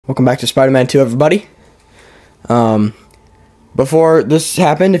Welcome back to Spider-Man 2, everybody. Before this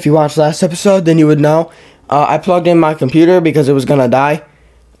happened, if you watched last episode, then you would know. I plugged in my computer because it was gonna die.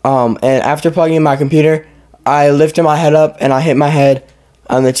 And after plugging in my computer, I lifted my head up and I hit my head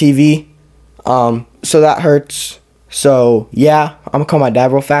on the TV. So that hurts. So yeah, I'm gonna call my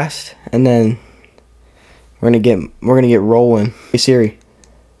dad real fast, and then we're gonna get rolling. Hey Siri.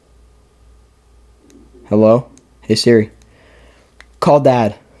 Hello? Hey Siri. Call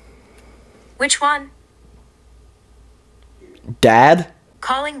Dad. Which one? Dad?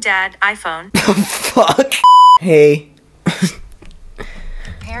 Calling Dad, iPhone. Fuck. Hey.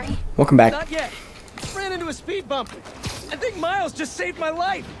 Harry? Welcome back. Not yet. Ran into a speed bump. I think Miles just saved my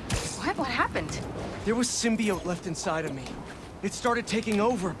life. What? What happened? There was symbiote left inside of me. It started taking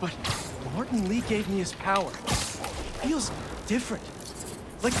over, but Martin Lee gave me his power. It feels different.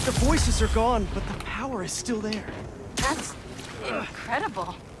 Like the voices are gone, but the power is still there. That's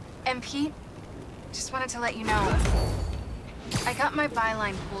incredible. And Pete, just wanted to let you know, I got my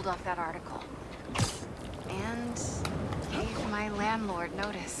byline pulled off that article. And gave my landlord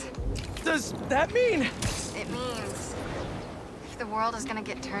notice. Does that mean? It means if the world is gonna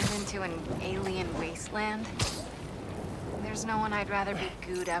get turned into an alien wasteland, there's no one I'd rather be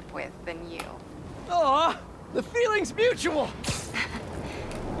gooed up with than you. Aw, the feeling's mutual.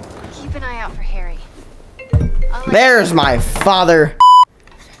 Keep an eye out for Harry. There's my father.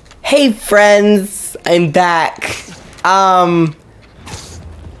 Hey friends, I'm back. Can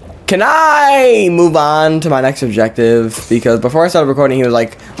I move on to my next objective? Because before I started recording, he was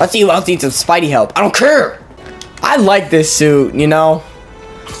like, let's see who else needs some Spidey help. I don't care. I like this suit, you know?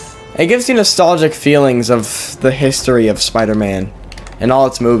 It gives you nostalgic feelings of the history of Spider-Man and all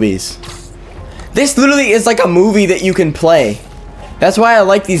its movies. This literally is like a movie that you can play. That's why I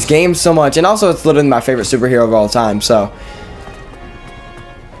like these games so much. And also, it's literally my favorite superhero of all time, so.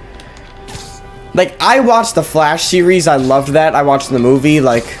 Like, I watched the Flash series. I loved that. I watched the movie.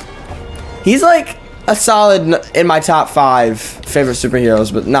 Like, he's like a solid in my top 5 favorite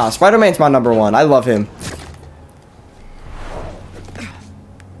superheroes. But nah, Spider-Man's my number 1. I love him.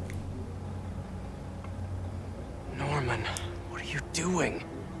 Norman, what are you doing?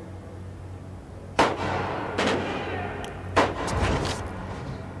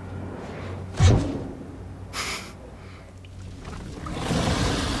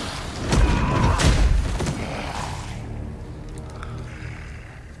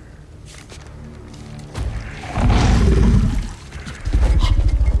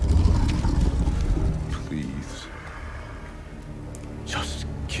 Please, just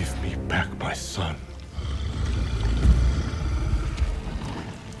give me back my son.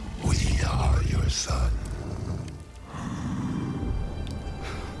 We are your son.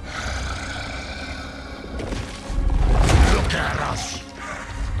 Look at us.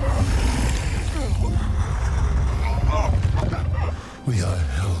 We are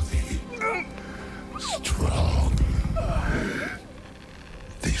healthy, strong.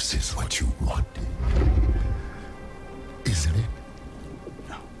 This is what you want, isn't it?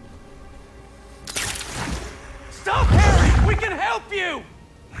 Stop, Harry! We can help you!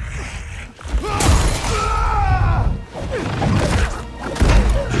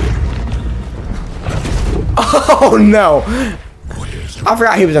 Oh no! Where's I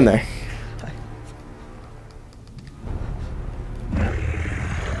forgot he was in there.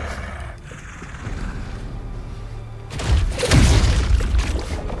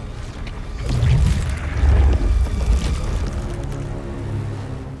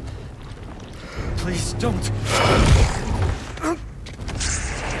 Please don't.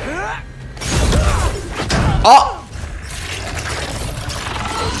 Oh!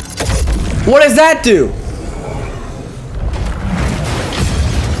 What does that do?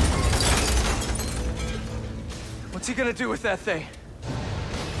 What's he gonna do with that thing?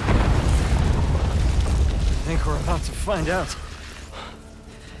 I think we're about to find out.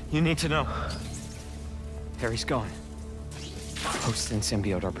 You need to know. Harry's gone. Host and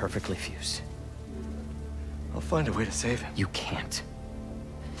symbiote are perfectly fused. I'll find a way to save him. You can't.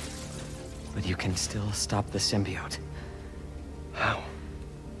 But you can still stop the symbiote. How?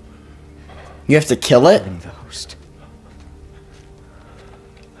 You have to kill it? Killing the host.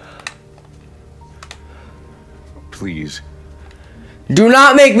 Please, Do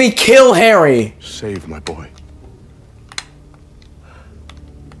not make me kill Harry! save my boy.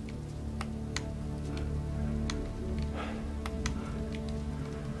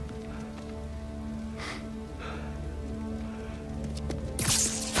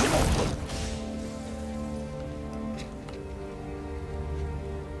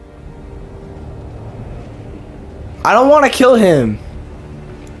 I don't want to kill him.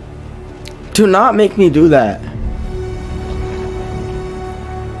 Do not make me do that.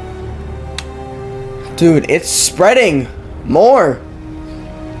 Dude, it's spreading more.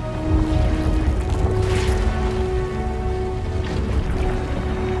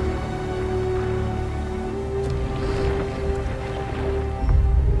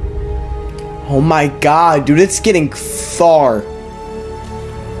 Oh my god, dude, it's getting far.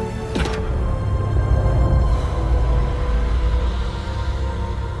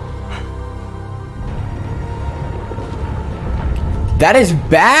 That is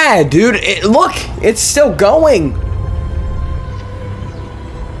bad, dude. Look, it's still going.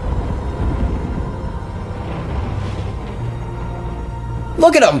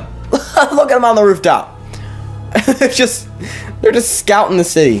 Look at them. Look at them on the rooftop. they're just scouting the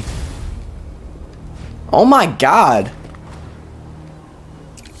city. Oh my god.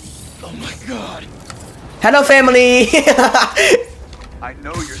 Oh my god. Hello, family. I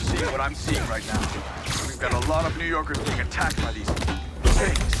know you're seeing what I'm seeing right now. We've got a lot of New Yorkers being attacked by these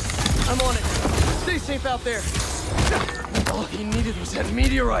things. I'm on it. Stay safe out there. All he needed was that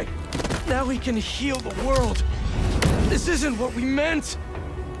meteorite. Now we can heal the world. This isn't what we meant.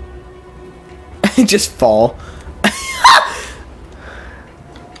 Just fall.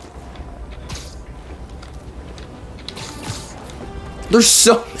 There's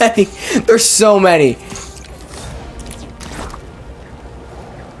so many. There's so many.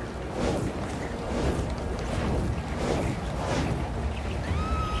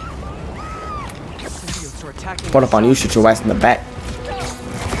 What up on you? Shoot your ass in the back.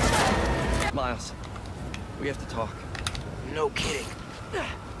 Miles, we have to talk. No kidding.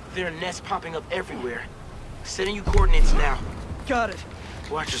 There are nests popping up everywhere. Sending you coordinates now. Got it.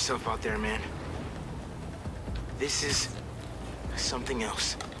 Watch yourself out there, man. This is something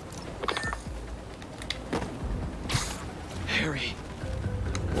else. Harry,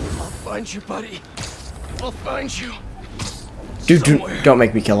 I'll find you, buddy. I'll find you. Dude, don't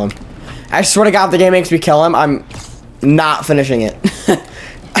make me kill him. I swear to God, if the game makes me kill him, I'm not finishing it.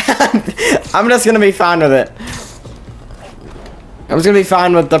 I'm just gonna be fine with it. I'm just gonna be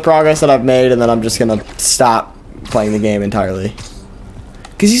fine with the progress that I've made, and then I'm just gonna stop playing the game entirely.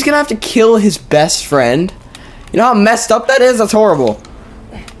 Cause he's gonna have to kill his best friend. You know how messed up that is? That's horrible.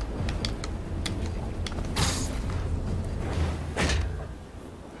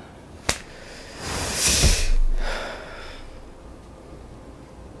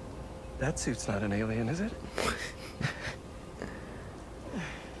 That suit's not an alien, is it?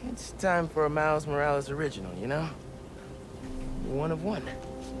 It's time for a Miles Morales original, you know? One of one.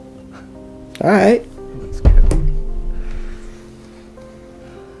 Alright. Let's go.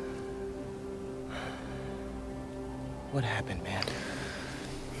 What happened, man?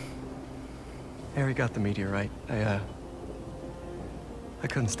 Harry got the meteorite. I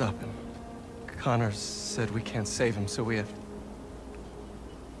couldn't stop him. Connor said we can't save him, so we have...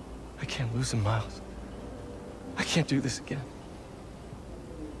 I can't lose him, Miles. I can't do this again.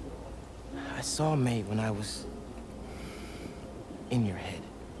 I saw May when I was in your head.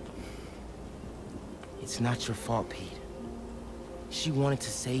 It's not your fault, Pete. She wanted to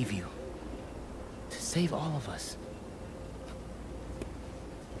save you. To save all of us.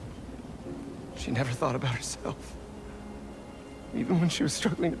 She never thought about herself. Even when she was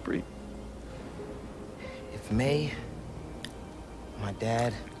struggling to breathe. If May, my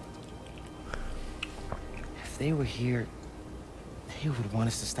dad, if they were here, they would want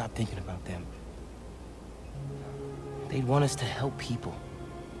us to stop thinking about them. They'd want us to help people.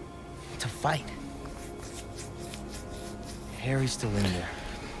 To fight. Harry's still in there.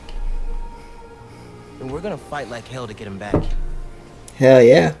 And we're gonna fight like hell to get him back. Hell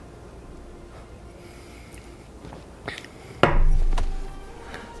yeah.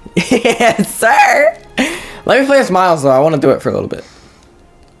 Yes, sir. Let me play as Miles, though. I want to do it for a little bit.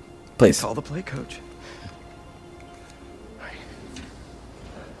 Please. Call the play coach.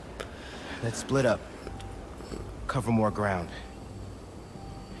 Let's split up. Cover more ground.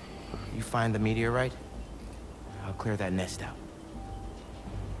 You find the meteorite, I'll clear that nest out.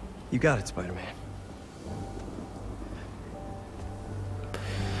 You got it, Spider-Man.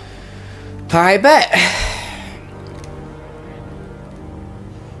 I bet.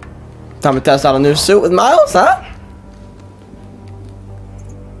 Time to test out a new suit with Miles, huh?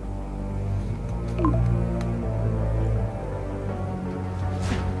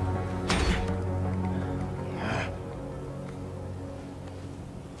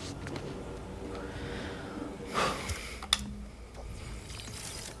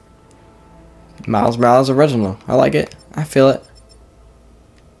 Miles Morales original. I like it. I feel it.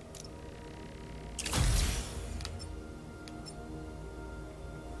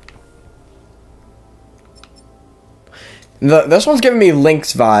 This one's giving me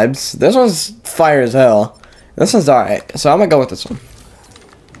Lynx vibes. This one's fire as hell. This one's alright. So I'm gonna go with this one.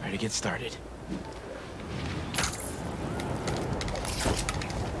 Ready to get started.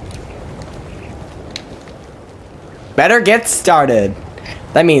 Better get started.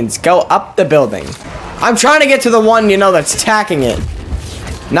 That means go up the building. I'm trying to get to the one, you know, that's attacking it.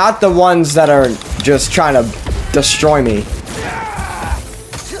 Not the ones that are just trying to destroy me.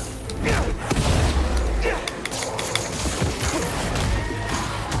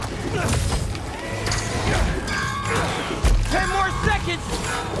 10 more seconds!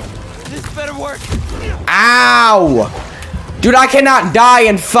 This better work. Ow! Dude, I cannot die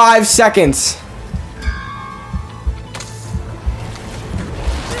in 5 seconds.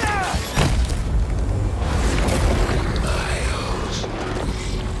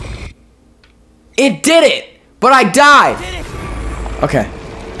 It did it! But I died! Okay.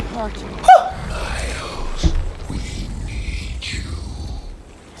 Miles, we need you.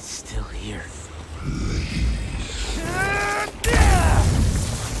 It's still here.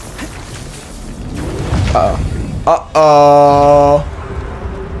 Uh-oh.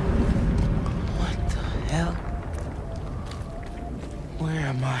 What the hell? Where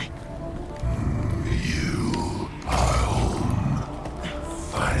am I? You are home.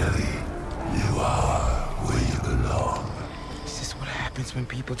 Finally, you are where you belong. Is this what happens when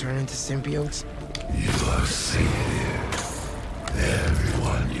people turn into symbiotes? You are safe here.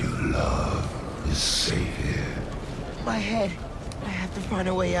 Everyone you love is safe here. My head. I have to find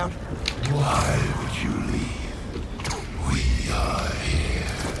a way out. Why would you leave? We are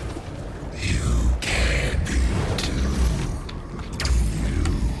here. You can be too. You,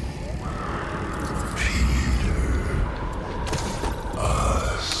 Peter,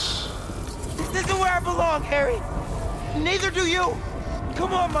 us. This isn't where I belong, Harry. Neither do you.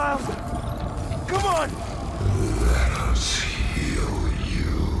 Come on, Miles. Come on. Let us heal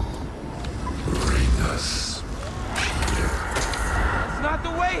you. Bring us. It's not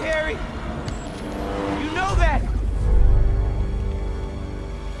the way, Harry. You know that.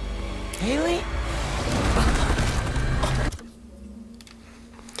 Haley?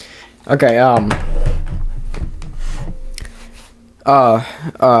 Okay,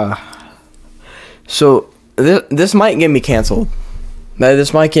 so this might get me canceled.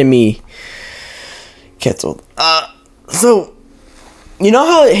 This might get me canceled. So you know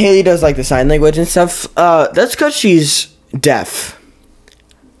how Haley does like the sign language and stuff? That's because she's deaf.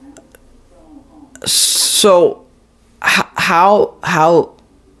 So how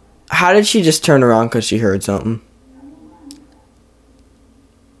did she just turn around because she heard something?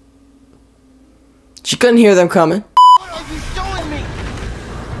 She couldn't hear them coming. What are you showing me?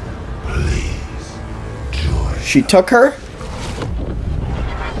 Please join. She took her.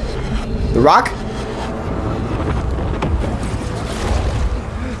 The rock?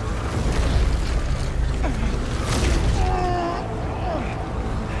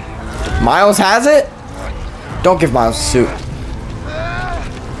 Miles has it? Don't give Miles a suit.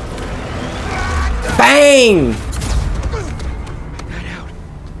 Bang! Got out.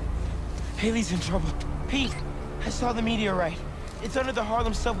 Haley's in trouble. Pete, I saw the meteorite. It's under the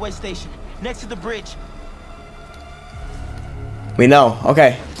Harlem subway station, next to the bridge. We know.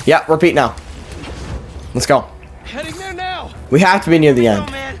 Okay. Yeah, repeat now. Let's go. Heading there now. We have to be near the No,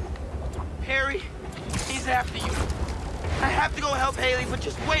 end. man. Harry, he's after you. I have to go help Haley, but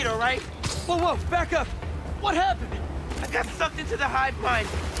just wait, all right? Whoa, whoa, back up. What happened? I got sucked into the hive mind.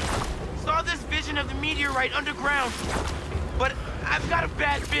 Saw this vision of the meteorite underground. But I've got a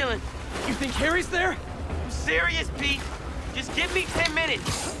bad feeling. You think Harry's there? I'm serious, Pete. Just give me 10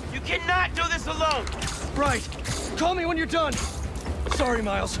 minutes. You cannot do this alone. Right. Call me when you're done. Sorry,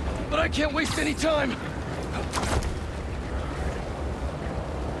 Miles, but I can't waste any time.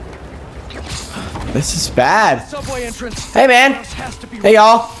 This is bad. Subway entrance. Hey, man. House has to be Hey,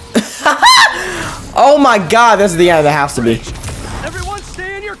 y'all. Oh my god, this is the end of the house to be. Everyone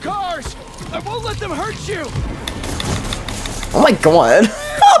stay in your cars. I won't let them hurt you. Oh my god.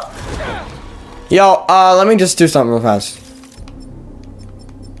 Yo, let me just do something real fast.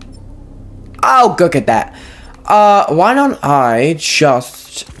 Oh, look at that. Why don't I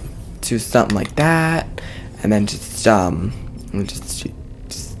just do something like that, and then just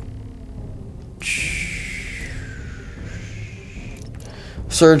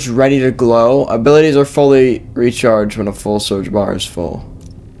surge ready to glow. Abilities are fully recharged when a full surge bar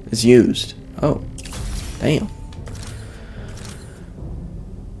is used. Oh, damn.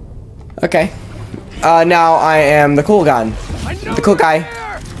 Okay. Now I am the cool guy. The cool guy.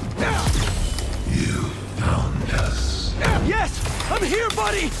 You found us. Yes, I'm here,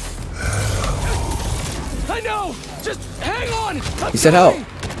 buddy. I know. Just hang on! He said help.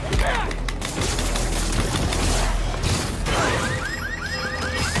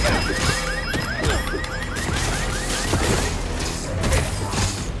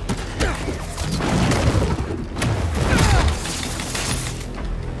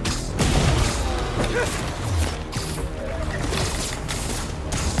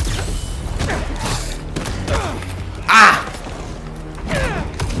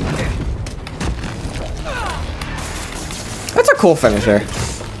 That's a cool finisher.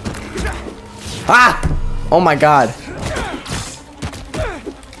 Ah! Oh my god.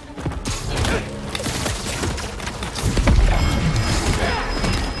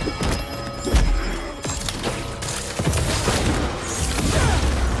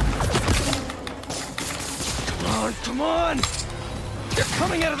 Come on! They're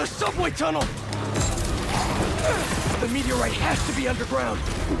coming out of the subway tunnel! The meteorite has to be underground.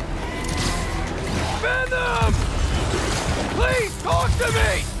 Venom! Please talk to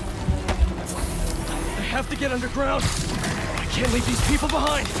me! I have to get underground. I can't leave these people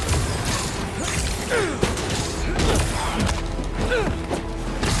behind.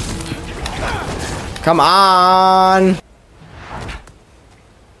 Come on!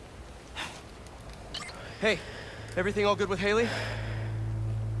 Hey, everything all good with Haley?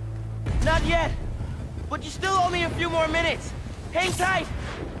 Not yet, but you still owe me a few more minutes. Hang tight.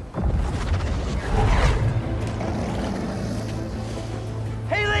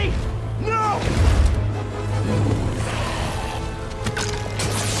 Haley! No!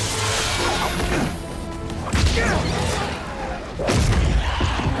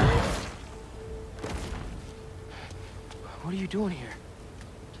 What are you doing here?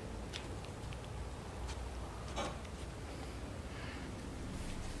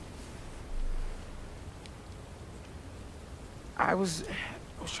 I was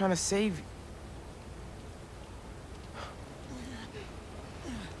trying to save you.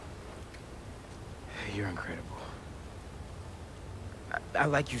 You're incredible. I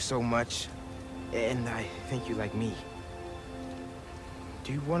like you so much, and I think you like me.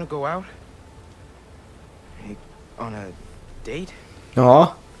 Do you want to go out? Like, on a date?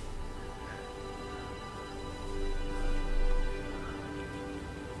 Aw.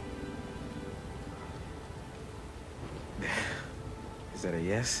 Is that a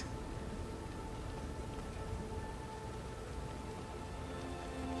yes?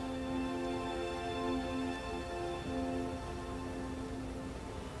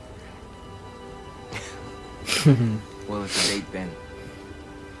 Well, it's a date then.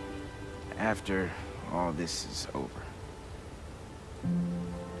 After all this is over.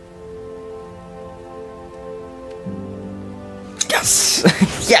 Yes!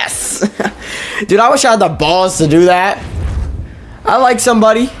 Yes! Dude, I wish I had the balls to do that. I like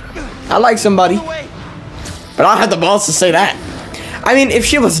somebody. I like somebody. But I don't have the balls to say that. I mean, if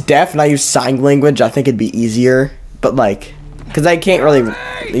she was deaf and I used sign language, I think it'd be easier. But, like, because I can't really...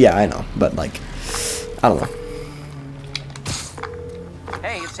 Yeah, I know. But, like, I don't know.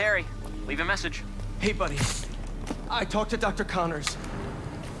 Hey, it's Harry. Leave a message. Hey, buddy. I talked to Dr. Connors.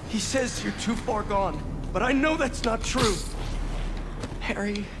 He says you're too far gone, but I know that's not true.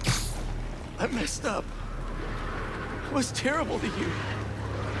 Harry, I messed up. I was terrible to you.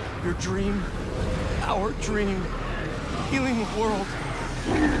 Your dream, our dream, healing the world.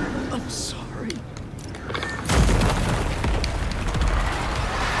 I'm sorry.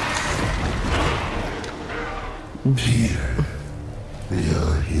 Peter,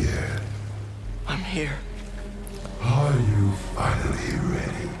 you're here. I'm here. Are you finally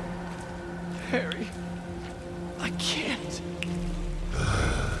ready? Harry, I can't.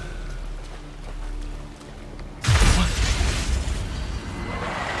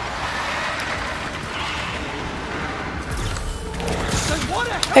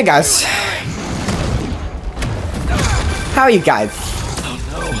 Hey, guys. How are you guys?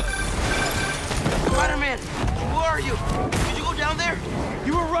 Spider-Man, who are you? Did you go down there?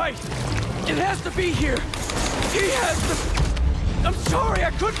 You were right. It has to be here. He has to... I'm sorry,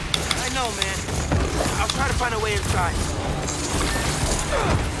 I couldn't... I know, man. I'll try to find a way inside.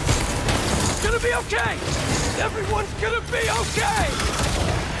 It's gonna be okay. Everyone's gonna be okay.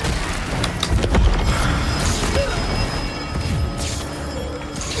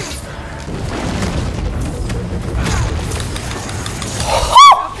 I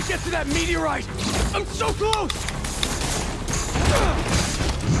have to get to that meteorite. I'm so close.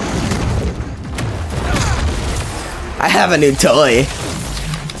 I have a new toy.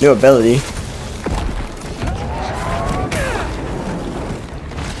 New ability.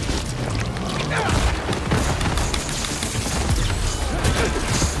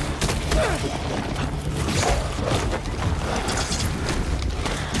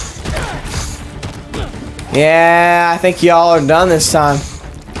 Yeah, I think y'all are done this time.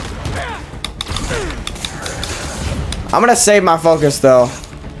 I'm gonna save my focus though.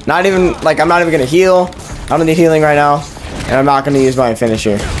 Not even, like, I'm not even gonna heal. I don't need healing right now. And I'm not gonna use my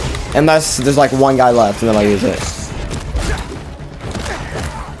finisher. Unless there's like one guy left and then I'll use it.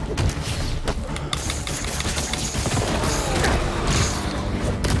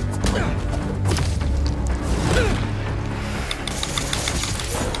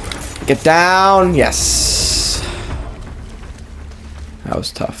 Get down. Yes. That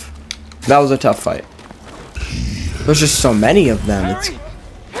was tough. That was a tough fight. There's just so many of them. Harry!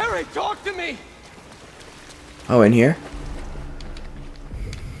 Harry, talk to me! Oh, in here?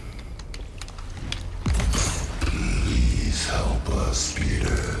 Please help us,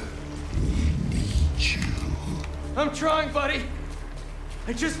 Peter. We need you. I'm trying, buddy.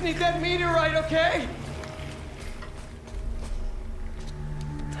 I just need that meteorite, okay?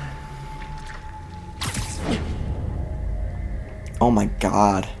 Oh my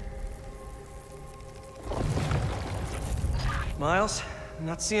god. Miles, I'm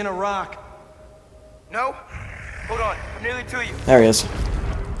not seeing a rock. No? Hold on, I'm nearly to you. There he is.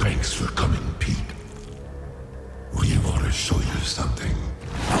 Thanks for coming, Pete. We want to show you something.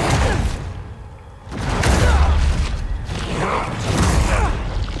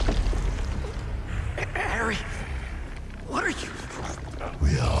 Harry, what are you?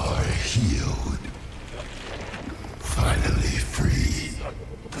 We are healed. Finally free.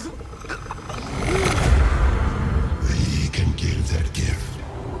 We can give that gift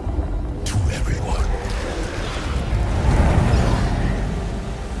to everyone.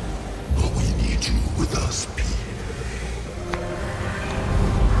 But we need you with us, Pete.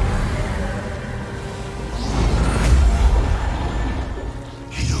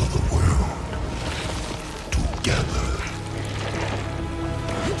 Heal the world together.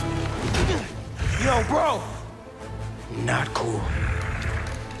 Yo, bro! Not cool.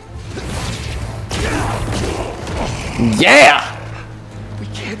 Yeah! We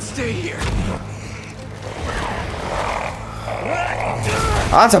can't stay here.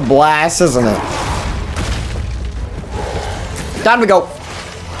 Oh, that's a blast, isn't it? Time to go.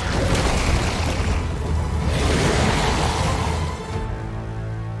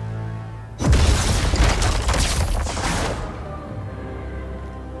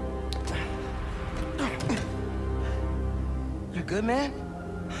 You good, man?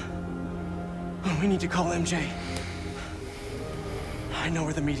 We need to call MJ. I know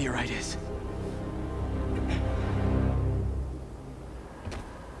where the meteorite is.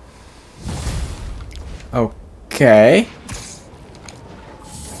 Okay.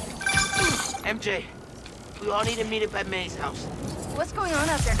 MJ, we all need to meet up at May's house. What's going on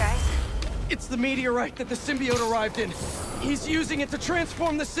out there, guys? It's the meteorite that the symbiote arrived in. He's using it to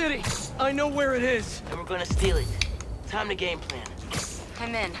transform the city. I know where it is. And we're gonna steal it. Time to game plan.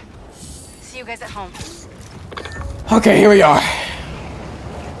 I'm in. See you guys at home. Okay, here we are.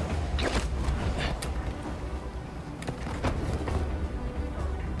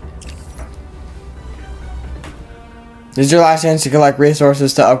 This is your last chance to collect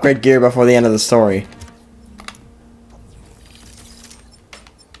resources to upgrade gear before the end of the story.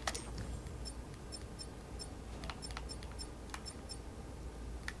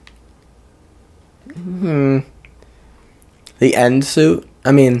 The end suit?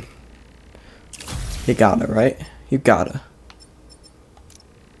 I mean, you gotta, right? You gotta.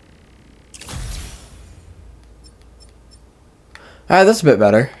 Alright, that's a bit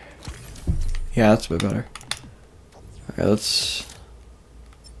better. Yeah, that's a bit better. Alright, let's...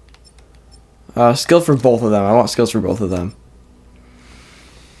 skill for both of them. I want skills for both of them.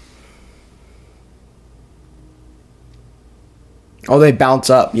 Oh, they bounce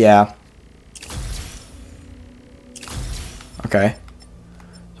up. Yeah. Okay.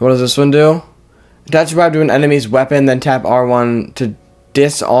 So what does this one do? Attach your vibe to an enemy's weapon, then tap R1 to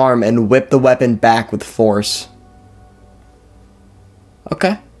disarm and whip the weapon back with force.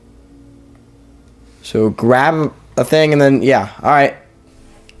 Okay. So grab a thing and then, yeah, alright.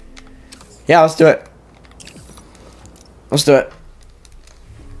 Yeah, let's do it. Let's do it.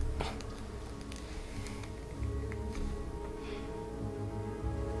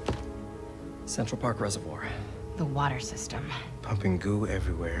 Central Park Reservoir. The water system. Pumping goo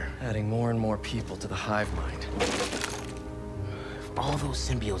everywhere, adding more and more people to the hive mind. If all those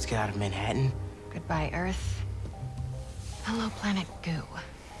symbiotes get out of Manhattan, Goodbye, Earth. Hello, planet Goo.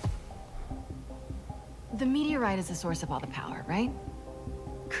 The meteorite is the source of all the power, right?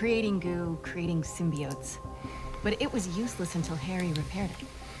 Creating goo, creating symbiotes. But it was useless until Harry repaired it.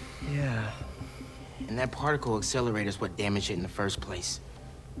 Yeah. and that particle accelerator is what damaged it in the first place.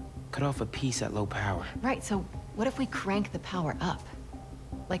 cut off a piece at low power. Right, so what if we crank the power up?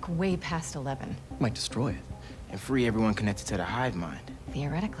 Like way past 11? Might destroy it. And free everyone connected to the hive mind.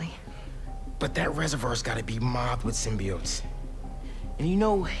 Theoretically. But that reservoir's gotta be mobbed with symbiotes. And you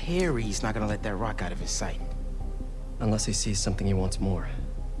know Harry's not gonna let that rock out of his sight. Unless he sees something he wants more.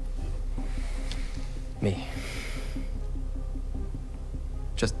 Me.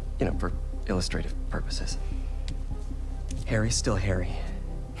 Just, you know, for illustrative purposes. Harry's still Harry.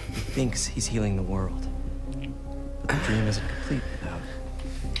 He thinks he's healing the world. But the dream isn't complete without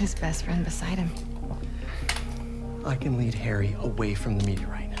His best friend beside him. I can lead Harry away from the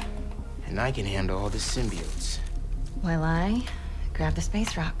meteorite. And I can handle all the symbiotes. While I grab the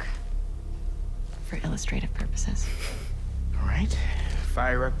space rock. For illustrative purposes. All right,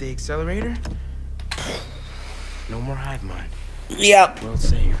 fire up the accelerator. No more hive mind. Yep. World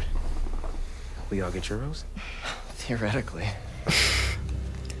saved. We all get churros? Theoretically.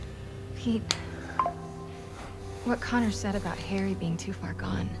 Pete, what Connor said about Harry being too far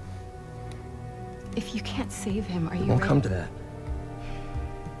gone. If you can't save him, are you It won't ready? come to that.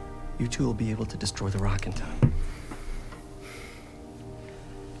 You two will be able to destroy the rock in time.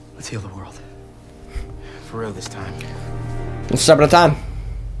 Let's heal the world. For real this time. One step at a time.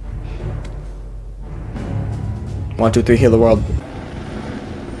 1, 2, 3, heal the world.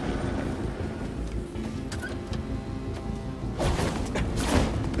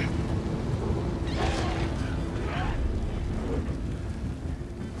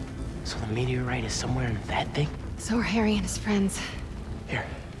 So the meteorite is somewhere in that thing? So are Harry and his friends. Here.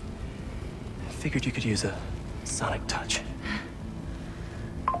 I figured you could use a sonic touch.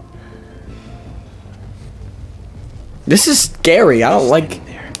 This is scary. I don't like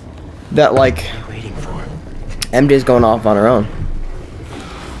There. that, like, What are you waiting for? MJ's going off on her own.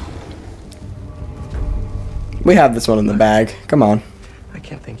 We have this one in the bag. Come on. I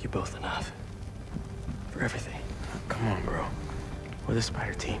can't thank you both enough. For everything. Come on, bro. We're the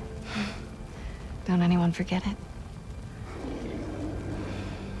spider team. Don't anyone forget it.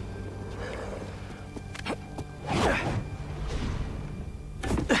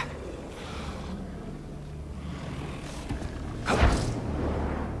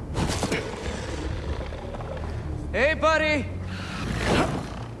 Hey, buddy!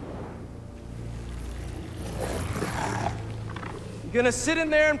 You gonna sit in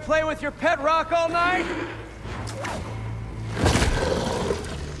there and play with your pet rock all night?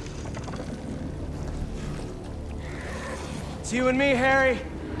 It's you and me, Harry.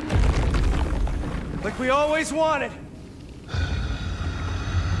 Like we always wanted.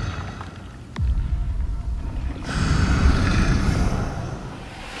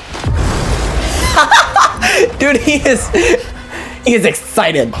 Dude, he is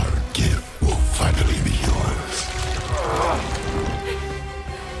excited. Our gift will finally be yours.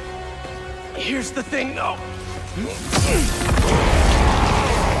 Here's the thing, though.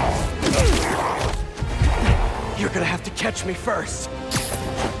 You're gonna have to catch me first.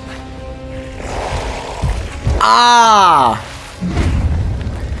 Ah.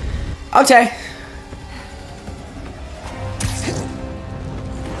 Okay.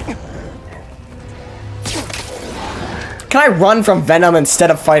 Can I run from Venom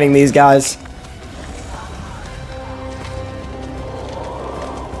instead of fighting these guys?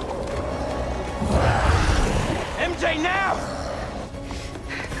 MJ, now!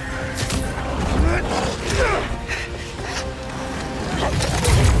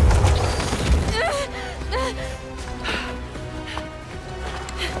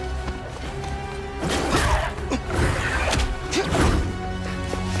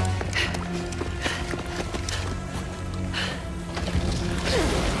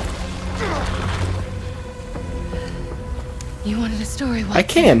 You wanted a story, I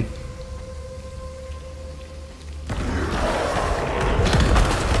can.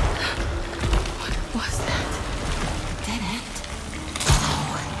 What was that? Dead end?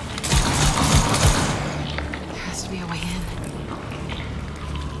 There has to be a way in.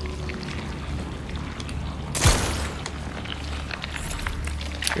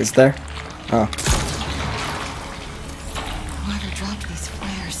 Is there? Oh. Whoever dropped these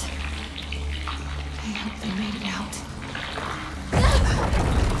flares. I hope they made it out.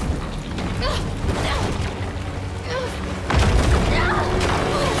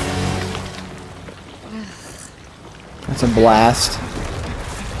 That's a blast.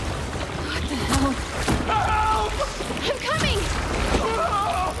 What the hell? I'm coming!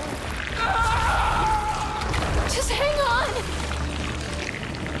 Just hang on!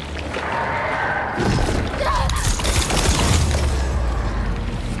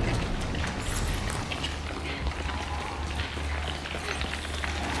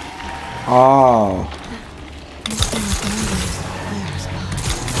 Oh.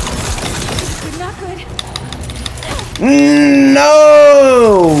 Not good. No,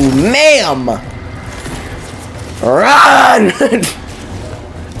 ma'am. Run.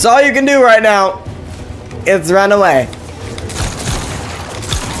 It's all you can do right now. It's run away.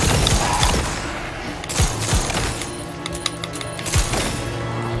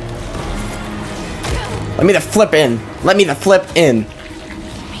 Let me the flip in. Let me the flip in.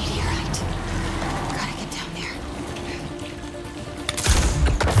 Meteorite. Gotta get down there.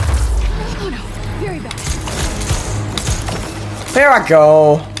 Oh no, very bad. There I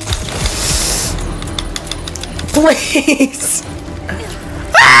go. Please.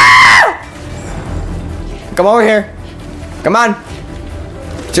 Ah! Come over here. Come on.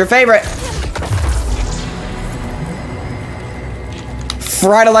 It's your favorite.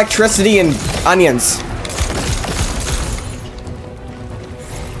 Fried electricity and onions.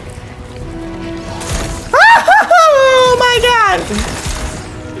 Oh my god!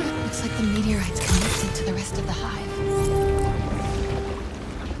 Looks like the meteorite's connected to the rest of the hive.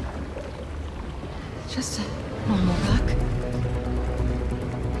 Just a normal rock.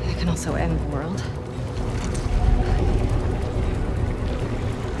 That can also end the world.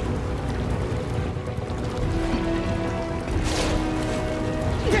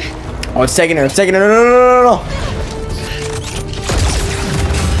 Oh, it's taking her. It's taking her. No, no, no, no, no.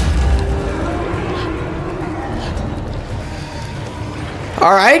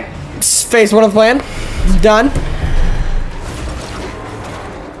 All right. Phase 1 of the plan. Done.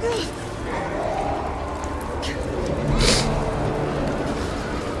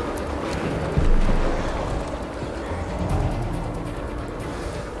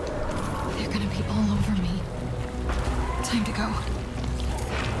 They're gonna be all over me. Time to go.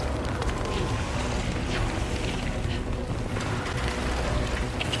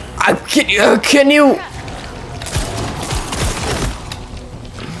 Can you?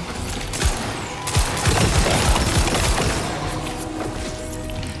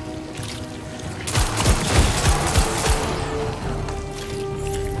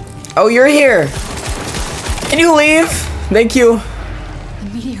 Oh, you're here. Can you leave? Thank you. The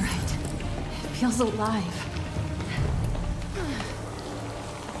meteorite. It feels alive.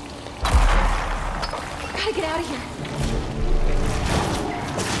 Gotta get out of here.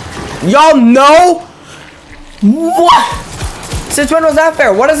 Y'all know? What? Since when was that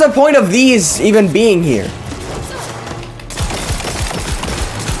fair? What is the point of these even being here?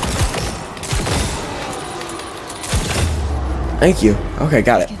 Thank you. Okay,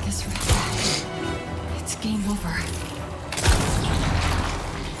 got it. Get this right. It's game over.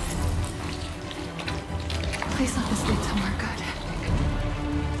 Please let this lead somewhere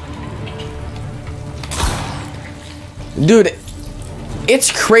good. Dude,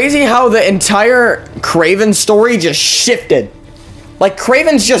 it's crazy how the entire Kraven story just shifted. Like,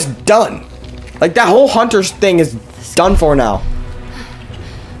 Kraven's just done. Like, that whole Hunter's thing is done for now.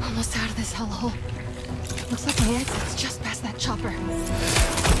 Almost out of this hellhole. Looks like my exit's just past that chopper.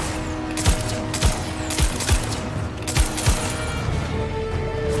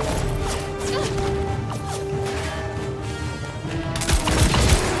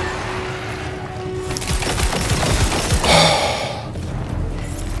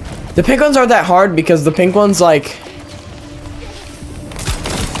 The pink ones aren't that hard because the pink ones, like,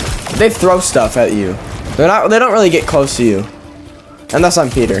 they throw stuff at you. They don't really get close to you. Unless I'm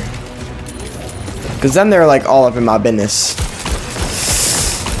Peter. Because then they're like all up in my business.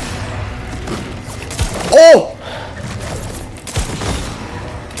 Oh!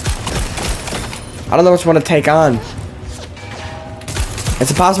 I don't know which one to take on.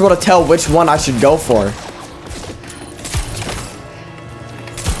 It's impossible to tell which one I should go for.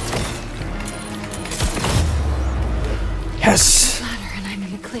 Yes. Ladder and I'm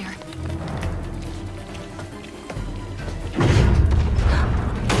in the clear.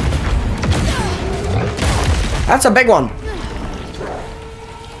 That's a big one.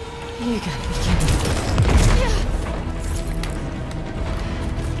 You gotta be kidding me.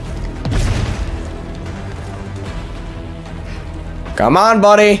 Come on,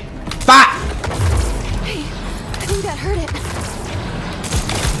 buddy. Bah! Hey, I think that hurt it.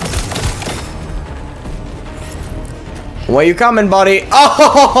 Where you coming, buddy?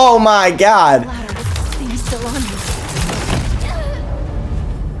 Oh my god. Ladder with this thing is still on me.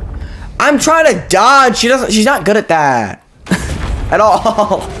 I'm trying to dodge. She's not good at that. At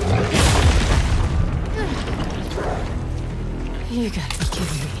all. You gotta be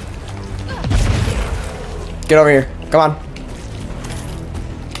kidding me. Get over here. Come on.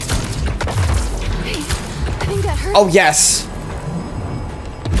 Hey, I think that hurt. Oh, yes.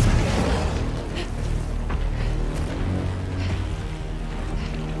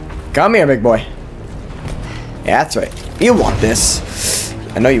 Come here, big boy. Yeah, that's right. You want this.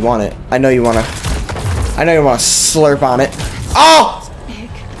 I know you want it. I know you wanna slurp on it. Oh! Big,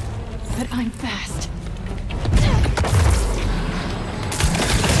 but I'm fast.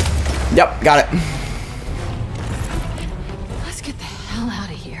 Yep, got it. Let's get the hell out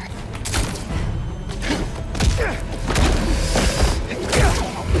of here.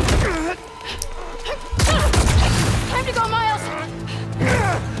 Time to go, Miles.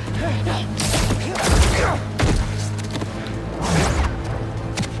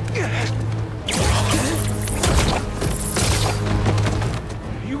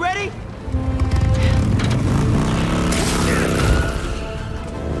 You ready?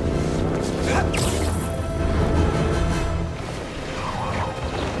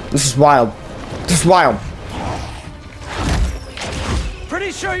 This is wild. This is wild.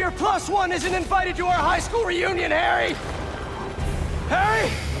 Pretty sure your +1 isn't invited to our high school reunion, Harry! Harry!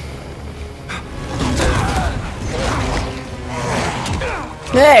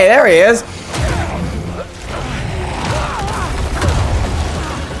 Hey, there he is.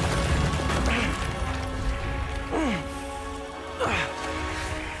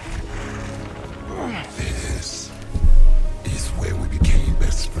 This is where we became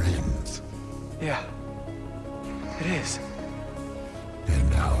best friends. Yeah, it is. And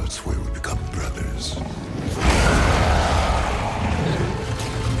now it's where we become brothers.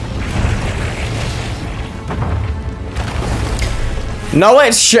 No,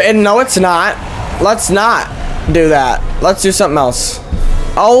 it's not. Let's not do that. Let's do something else.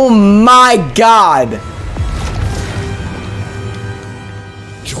 Oh my god.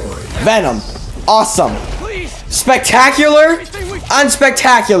 Venom. Awesome. Please! Spectacular?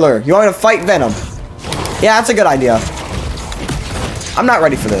 Unspectacular. You want me to fight Venom? Yeah, that's a good idea. I'm not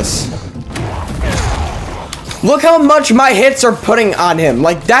ready for this. Look how much my hits are putting on him.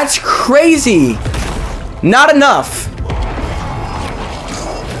 Like, that's crazy. Not enough.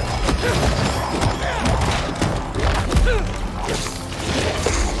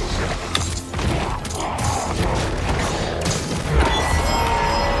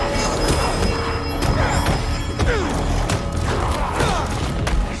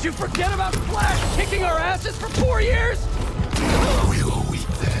 Did you forget about Flash kicking our asses for 4 years? We were weak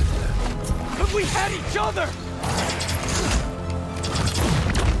then. But we had each other!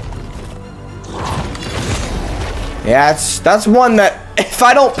 Yeah, that's one that if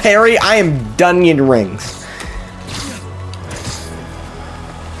I don't parry, I am done in rings.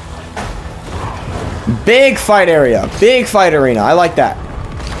 Big fight area. Big fight arena. I like that.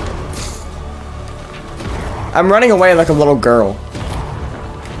 I'm running away like a little girl.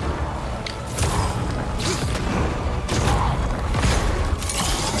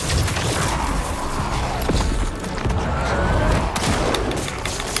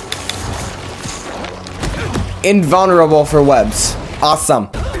 Invulnerable for webs. Awesome.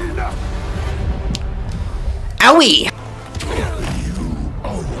 Owie! You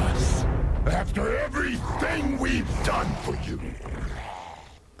owe us. After everything we've done for you.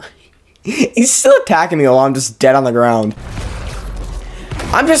 He's still attacking me while I'm just dead on the ground.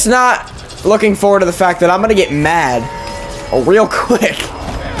 I'm just not looking forward to the fact that I'm gonna get mad real quick.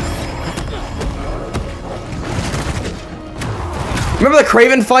 Remember the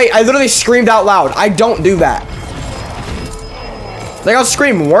Kraven fight? I literally screamed out loud. I don't do that. Like, I'll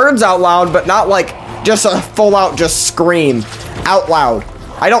scream words out loud, but not like just a full out just scream out loud.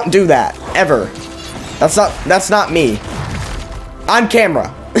 I don't do that ever. That's not me. On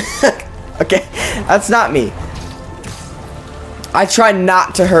camera. Okay, that's not me. I try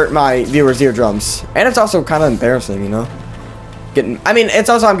not to hurt my viewers' eardrums, and it's also kind of embarrassing, you know. I mean, it's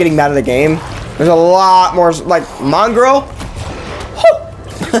also I'm getting mad at the game. There's a lot more like Mongrel.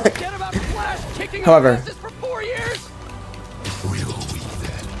 However, For 4 years? We were weak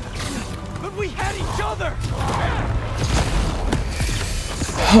then. But we had each other!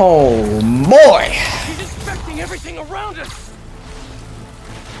 oh boy. He's inspecting everything around us!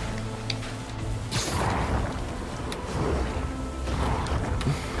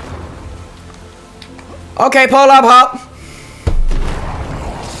 Okay, pull up, hop.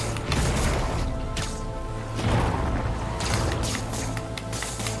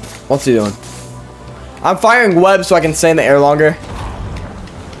 What's he doing? I'm firing webs so I can stay in the air longer.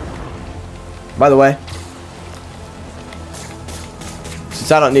 By the way.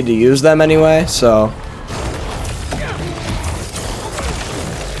 Since I don't need to use them anyway, so.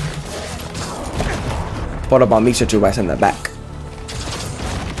 Put up on me, so I send that back.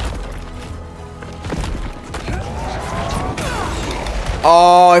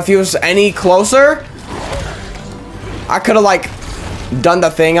 Oh, if he was any closer, I could have like done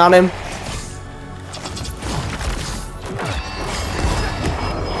the thing on him.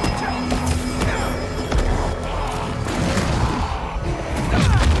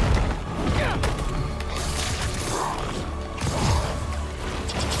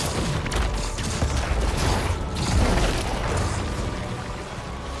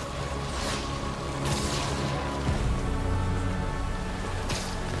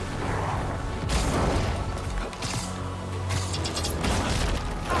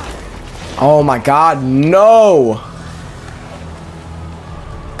 Oh my god, no!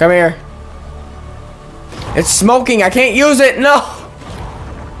 Come here. It's smoking, I can't use it, no!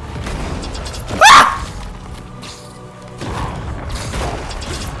 Ah!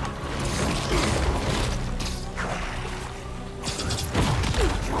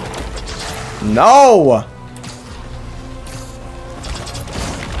 No!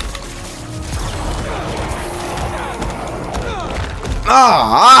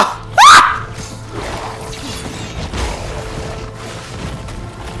 Ah!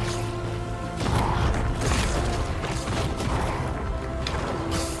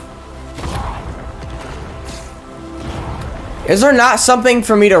 Is there not something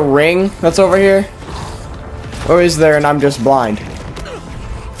for me to ring that's over here? Or is there and I'm just blind?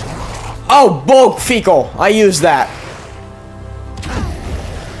 Oh, bulk fecal. I use that.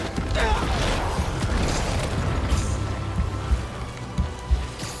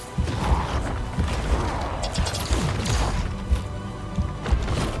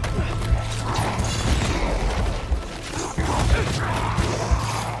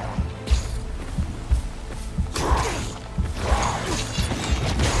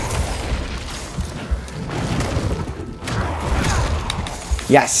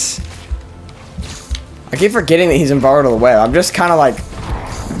 Yes. I keep forgetting that he's involved in the web. I'm just kind of like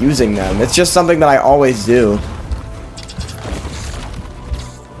using them. It's just something that I always do.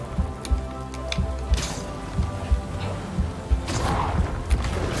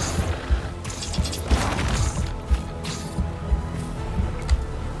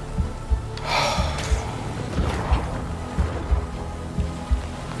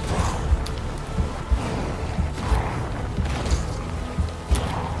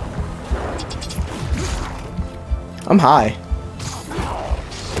 I'm high.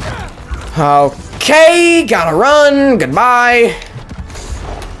 Okay, gotta run. Goodbye.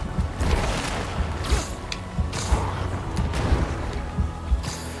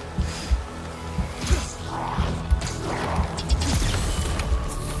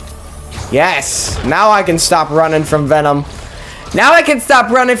 Yes, now I can stop running from Venom. Now I can stop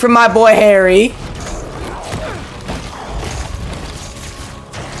running from my boy Harry.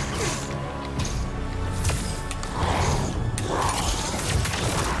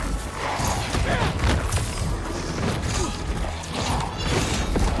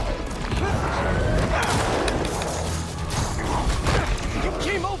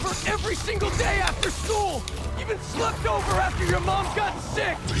 Every single day after school! Even slept over after your mom got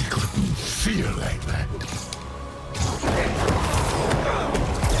sick! We couldn't feel like that.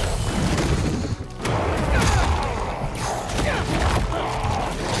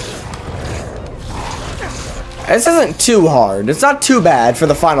 This isn't too hard. It's not too bad for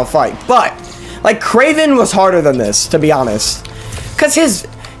the final fight, but like Kraven was harder than this, to be honest. Cause his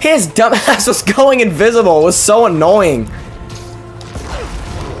dumbass was going invisible. It was so annoying.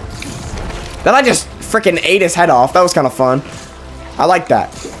 Then I just freaking ate his head off. That was kind of fun. I like that.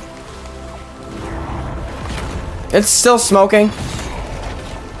 It's still smoking.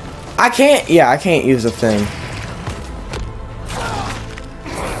 I can't use the thing.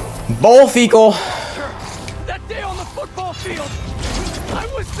 Bowl fecal. That day on the football field, I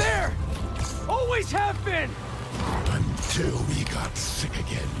was there. Always have been. Until we got sick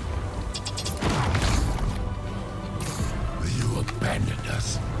again. You abandoned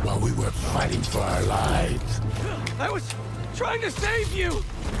us while we were fighting for our lives. I was trying to save you.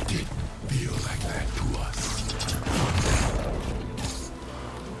 It didn't feel like that to us.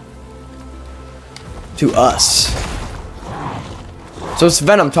 To us. So it's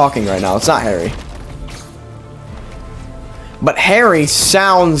Venom talking right now. It's not Harry. But Harry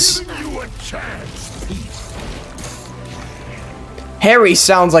sounds... Giving you a chance, Pete. Harry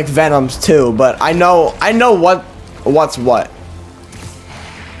sounds like Venom's too, but I know what's what.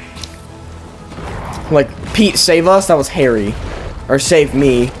 Like, Pete, save us? That was Harry. Or save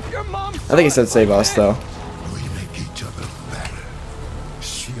me. I think he said save us, though. We make each other better.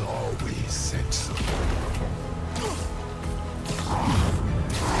 She always said so.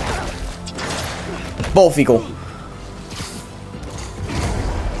 Bowl fecal.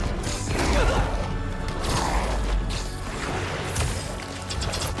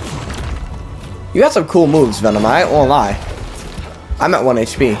 You got some cool moves, Venom. I won't lie. I'm at 1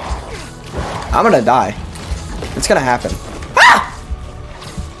 HP. I'm gonna die. It's gonna happen. Ah!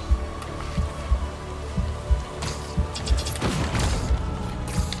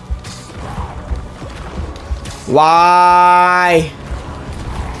 Why?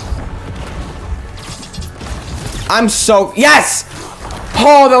 I'm so... Yes!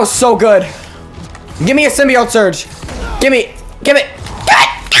 Oh, that was so good. Give me a symbiote surge. Give me... Give it.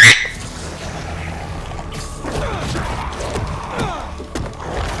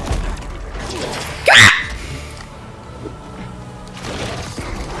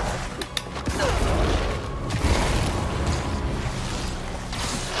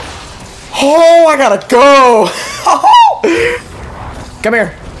 Oh, I gotta go. Come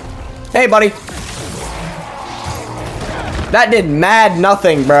here. Hey, buddy. That did mad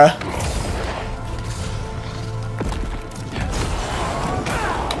nothing, bruh.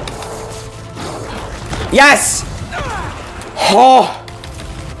 Yes! Oh!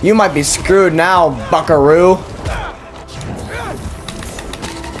 You might be screwed now, buckaroo.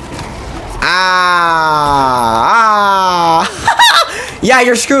 Ah! Yeah,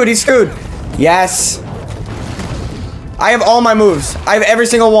 you're screwed. He's screwed. Yes. I have all my moves. I have every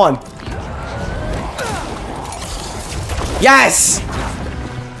single one. Yes!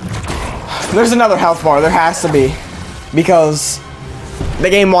 There's another health bar. There has to be. Because the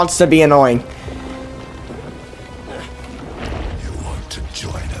game wants to be annoying. You want to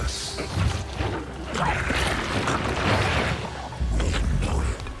join us? We know it.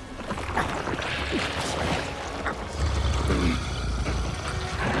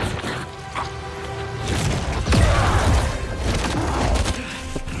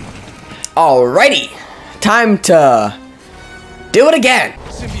 Alrighty. Time to do it again.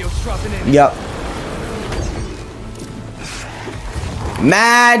 Symbiote's dropping in. Yep.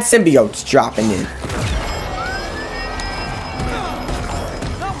 Mad symbiotes dropping in.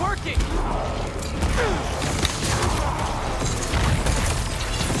 Not working.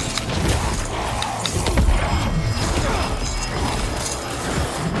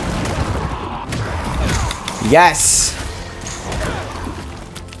 Yes.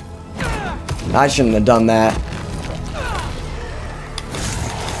 I shouldn't have done that.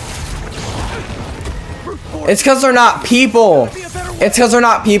 It's because they're not people. It's because they're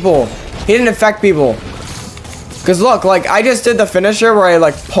not people. He didn't affect people. Because look, like, I just did the finisher where I,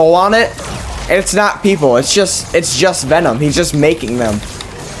 like, pull on it. And it's not people. It's just Venom. He's just making them.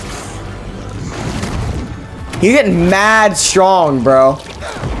 He's getting mad strong, bro.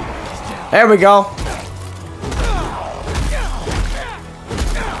 There we go.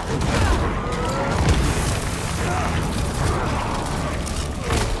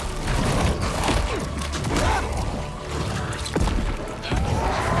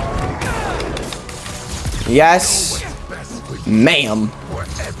 Yes, ma'am. For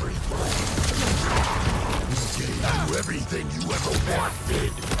everything. We gave you everything you ever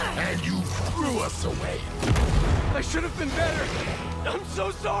wanted, and you threw us away. I should have been better. I'm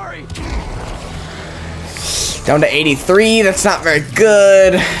so sorry. Down to 83. That's not very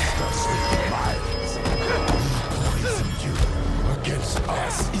good. Poisoned you against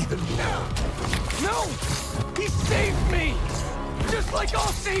us even now. No! He saved me! Just like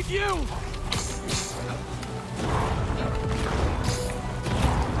I'll save you!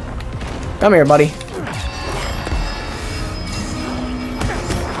 Come here, buddy.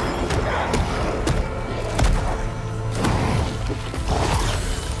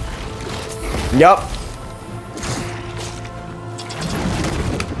 Yup.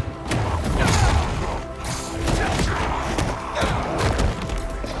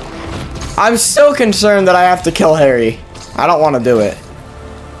 I'm still concerned that I have to kill Harry. I don't want to do it.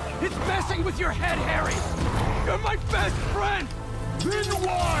 It's messing with your head, Harry! You're my best friend! Then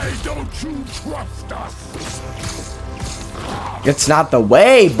why don't you trust us? It's not the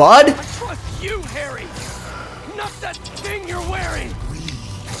way, bud. I trust you, Harry! Not that thing you're wearing! We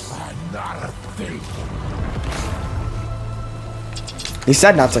are not a thing. He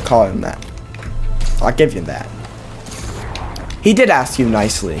said not to call him that. I'll give you that. He did ask you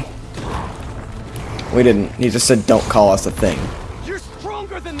nicely. We didn't. He just said don't call us a thing. You're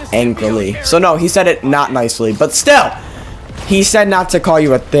stronger than this Angrily. symbiote, Harry. So no, he said it not nicely, but still. He said not to call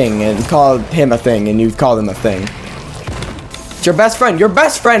you a thing and called him a thing and you called him a thing. It's your best friend. Your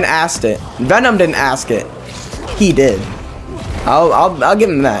best friend asked it. Venom didn't ask it. He did. I'll give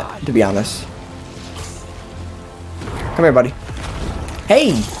him that, to be honest. Come here, buddy.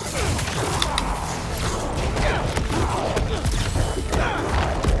 Hey.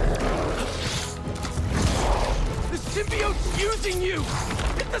 The symbiote's using you!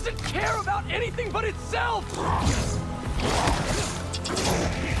 It's doesn't care about anything but itself!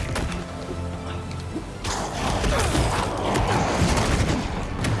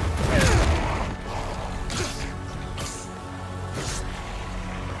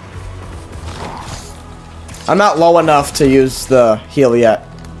 I'm not low enough to use the heal yet.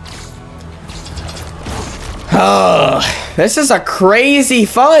 Oh, this is a crazy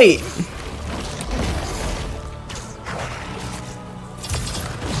fight.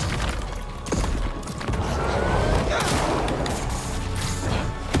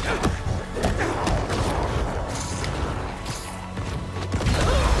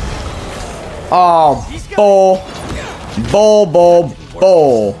 Oh, bull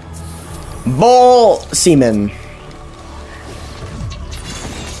semen.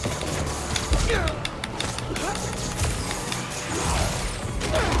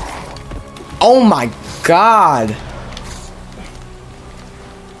 Oh my god.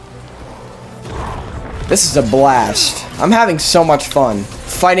 This is a blast. I'm having so much fun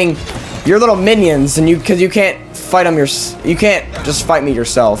fighting your little minions, and because you can't fight them you can't just fight me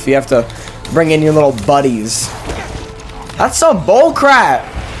yourself. You have to bring in your little buddies. That's some bullcrap.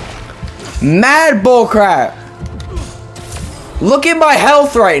 Mad bullcrap. Look at my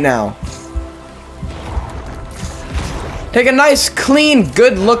health right now. Take a nice, clean,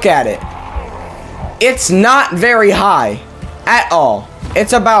 good look at it. It's not very high at all.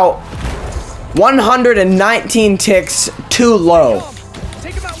 It's about 119 ticks too low.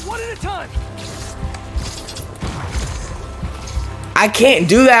 Take them out one at a time. I can't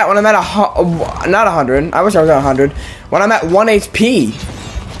do that when I'm at not 100. I wish I was at 100. When I'm at 1 HP.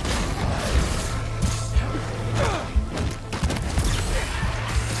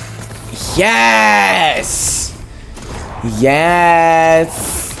 Yes.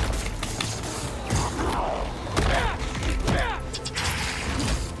 Yes.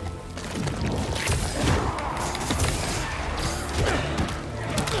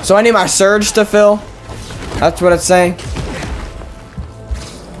 So I need my surge to fill. That's what it's saying.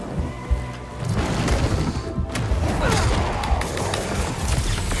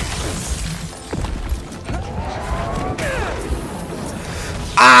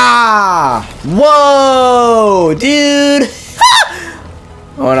 Ah! Whoa, dude!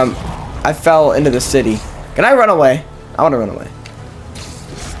 Oh, and I fell into the city. Can I run away? I want to run away.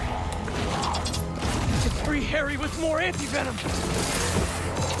 Free Harry with more anti-venom.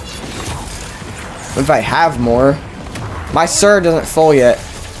 What if I have more? My surge isn't full yet.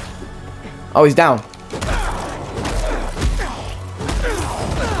 Oh, he's down.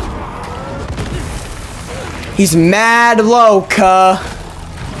 He's mad low, cuh.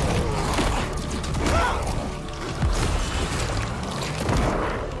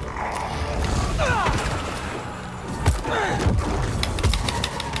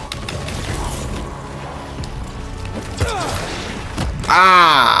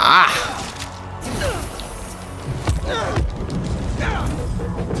 Ah!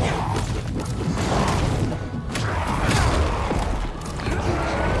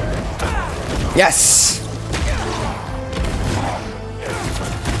 Yes!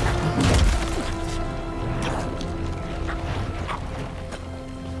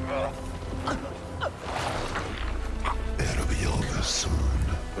 It'll be over soon.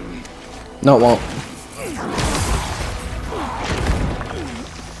 No, it won't.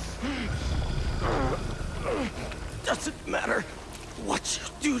 Doesn't matter what you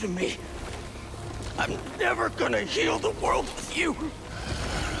do to me. I'm never gonna heal the world with you.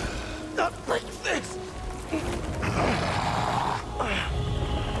 Not like this.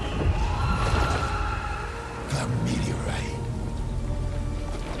 The meteorite.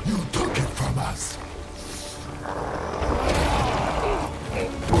 You took it from us.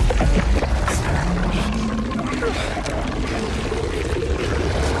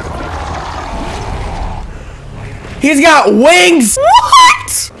 He's got wings!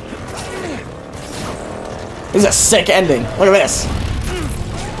 What? This is a sick ending. Look at this.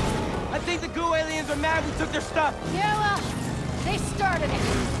 I think the goo aliens are mad we took their stuff. Yeah, well, they started it.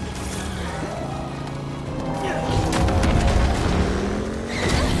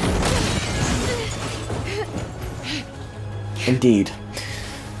 Indeed.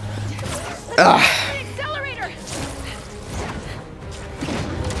 Ugh. Accelerator.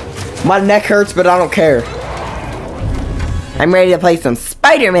 My neck hurts, but I don't care. I'm ready to play some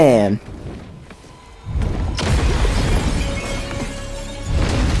Spider-Man.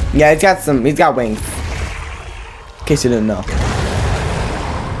 Yeah, he's got wings. In case you didn't know.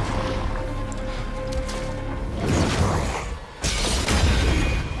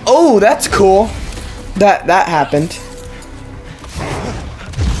 Oh, that's cool. That happened.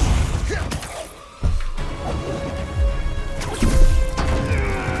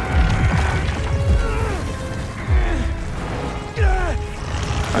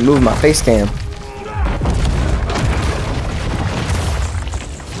 I moved my face cam.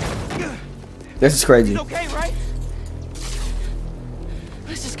 This is crazy. He's okay, right?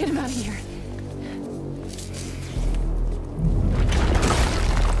 Let's just get him out of here.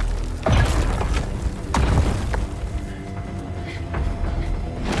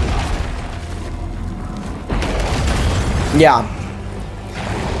 Yeah.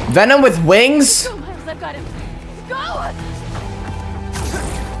 Venom with wings? Go, Miles, I've got him. Go!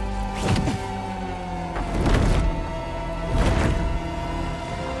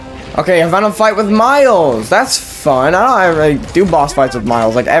 Okay, a Venom fight with Miles. That's fun. I don't really do boss fights with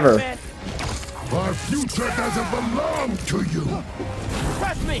Miles, like, ever. Our future doesn't belong to you.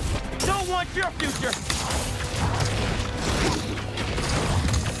 Trust me, don't want your future.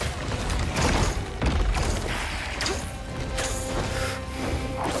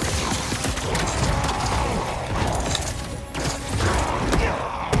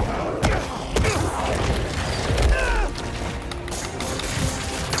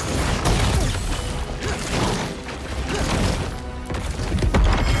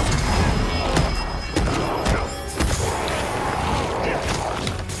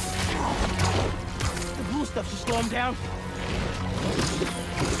 Stuff to slow him down.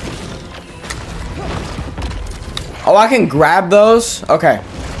 Oh, I can grab those? Okay.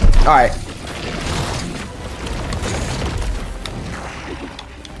 Alright.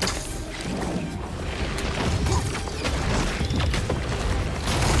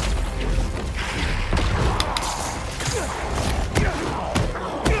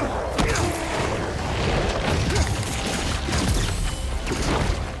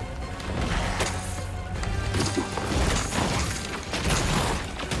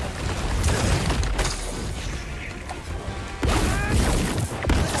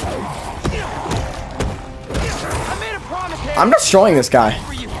 I'm destroying this guy.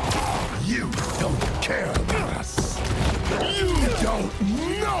 You don't care about us. You don't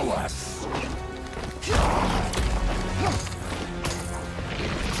know us.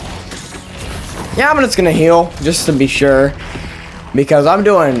 Yeah, I'm just gonna heal, just to be sure. Because I'm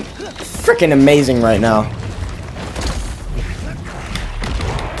doing freaking amazing right now.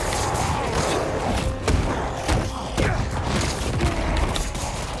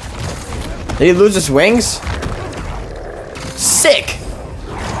 Did he lose his wings? Sick.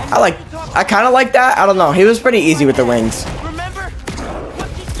 I kind of like that. I don't know. He was pretty easy with the wings. Remember?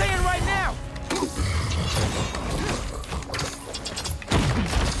 What's he saying right now?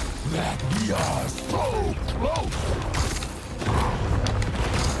 That we are so close.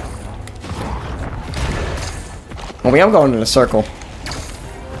 Well, I'm going in a circle.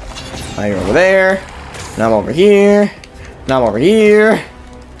 Now you're over there. Now I'm over here. Now I'm over here.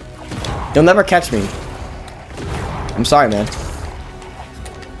 You'll never catch me. I'm sorry, man.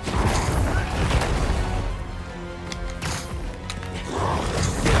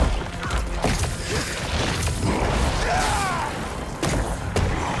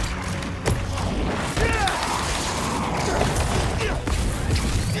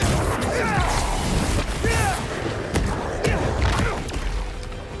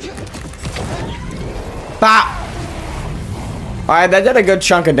 Bop! Alright, that did a good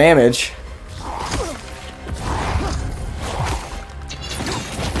chunk of damage.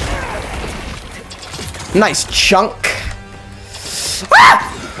 Nice chunk. Ah!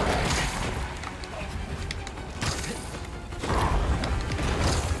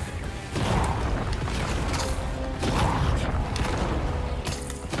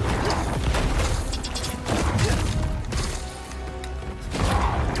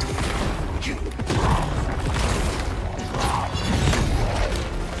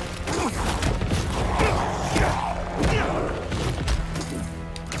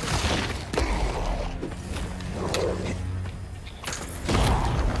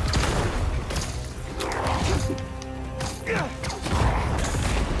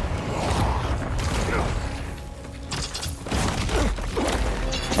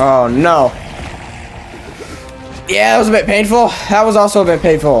 Oh no. Yeah, that was a bit painful. That was also a bit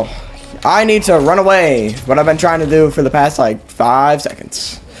painful. I need to run away. What I've been trying to do for the past like 5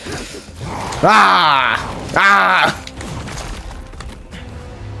 seconds. Ah! Ah!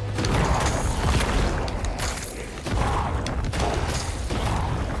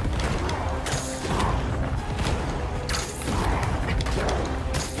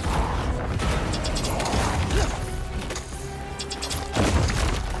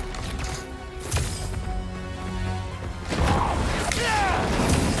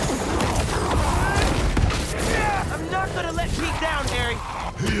 I'm not gonna let Pete down, Harry.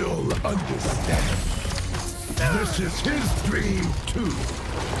 He'll understand. This is his dream too.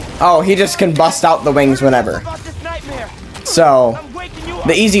 Oh, he just can bust out the wings whenever. About this nightmare. So, I'm waking you up.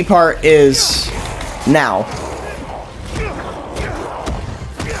 the easy part is now.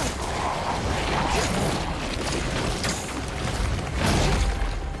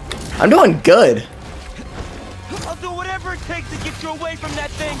 I'm doing good. I'll do whatever it takes to get you away from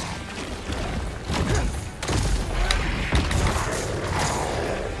that thing.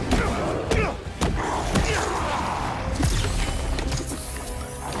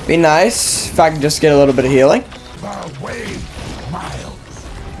 Be nice if I could just get a little bit of healing. Far away, Miles.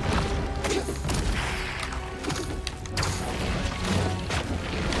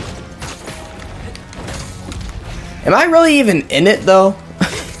 Am I really even in it though?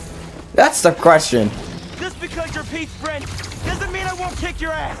 That's the question. Just because you're Pete's friend doesn't mean I won't kick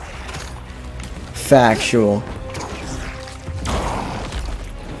your ass. Factual.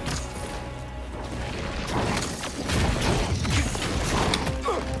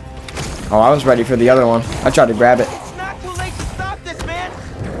 Oh, I was ready for the other one. I tried to grab it. It's not too late to stop this, man.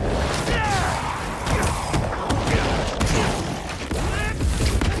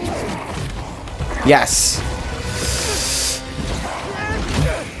 Yes.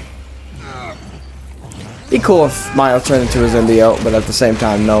 Be cool if Miles turned into a symbiote, but at the same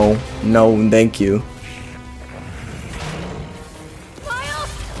time, no, thank you.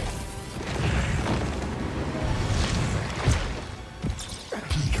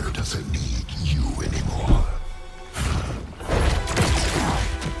 Peter doesn't need you anymore.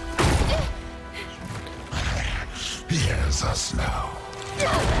 He has us now.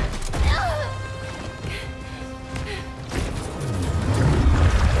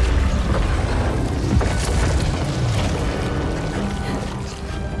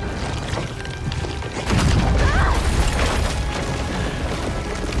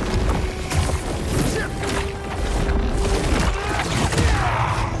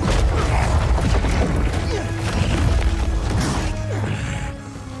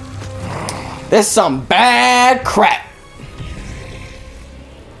 This is some bad crap.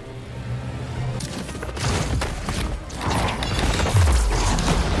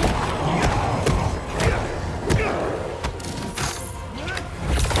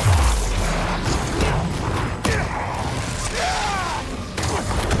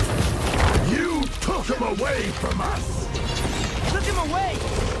 You took him away from us. Took him away.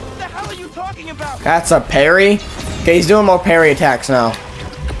 What the hell are you talking about? That's a parry. Okay, he's doing more parry attacks now.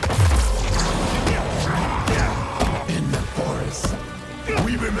 In the forest,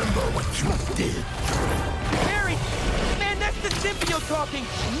 we remember what you did. Harry, man, that's the symbiote talking,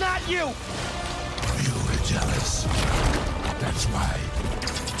 not you. You were jealous. That's why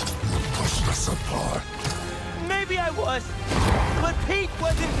you pushed us apart. Maybe I was, but Pete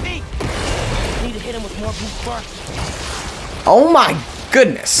wasn't Pete. Need to hit him with more blue sparks. Oh my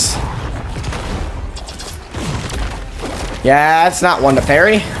goodness. Yeah, that's not one to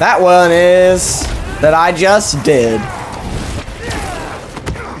parry. That one is that I just did.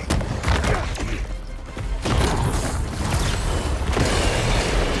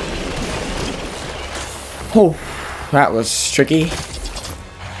 Oh, that was tricky.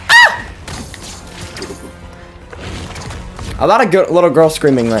 Ah! A lot of good little girls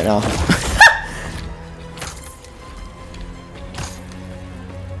screaming right now.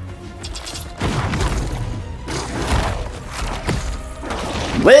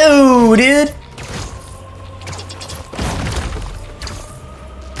 Whoa, dude!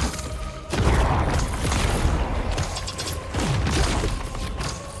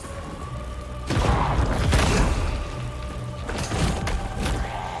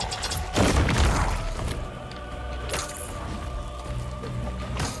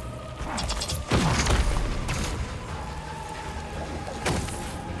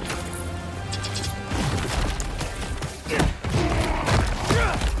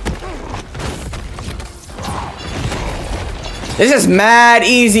 This is mad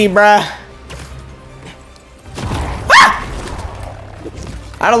easy, bruh. Ah!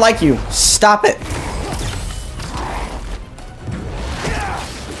 I don't like you. Stop it.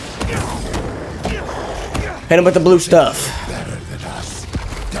 Hit him with the blue stuff. Better than us,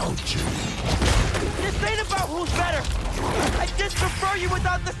 don't you? This ain't about who's better. I just prefer you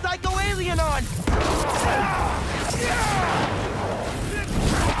without the psycho alien on.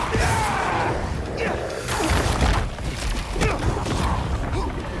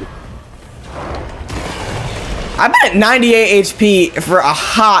 I've been at 98 HP for a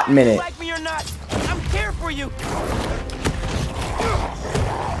hot minute. Like me or not, I'm here for you.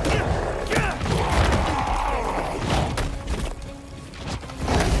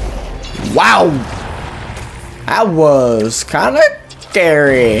 Wow. That was kind of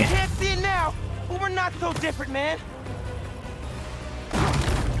scary. Can't see it now, but we're not so different, man.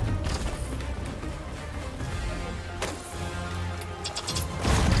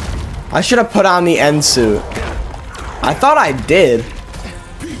 I should have put on the end suit. I thought I did.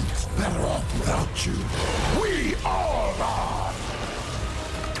 Pete's better off without you. We all are.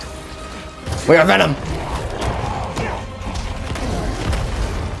 We got Venom.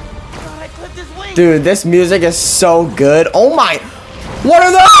 God, I clipped his wings. Dude, this music is so good. Oh my. What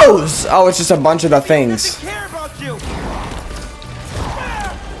are those? Oh, it's just a bunch of the things. Doesn't care about you.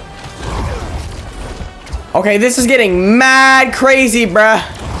 Okay, this is getting mad crazy, bruh.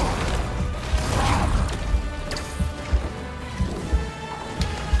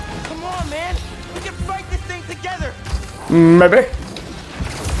 Come on, man. We can fight this thing together. Maybe.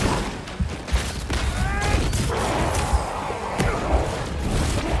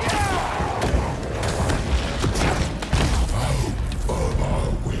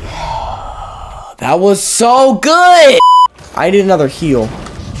 That was so good. I need another heal.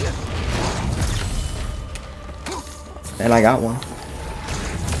 And I got one.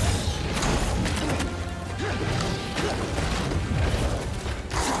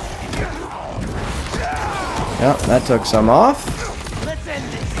 Yep, that took some off. Let's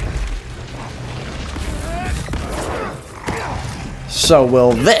end this. So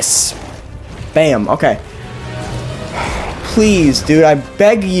will this. Bam, okay. Please, dude, I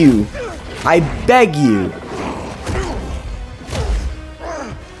beg you. I beg you.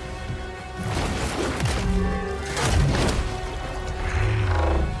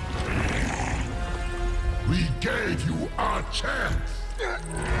 We gave you our chance.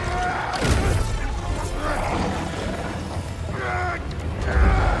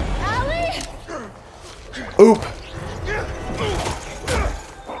 Oop.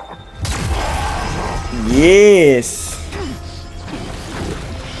 Yes.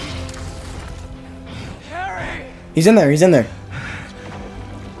 He's in there, he's in there.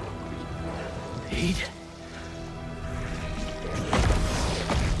 Pete.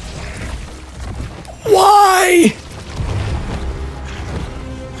 Why?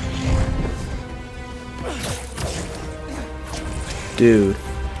 Dude.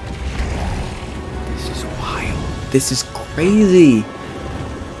 This is wild. This is crazy.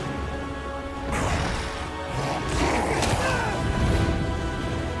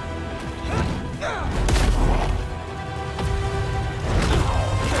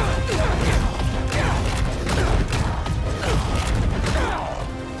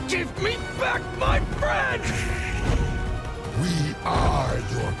 Give me back my friend. We are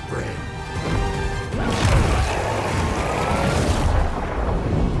your friend.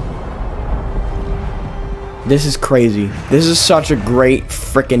 This is crazy. This is such a great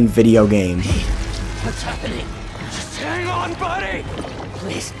freaking video game. What's happening? Just hang on, buddy.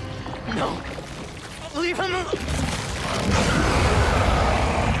 Please. No. Leave him alone.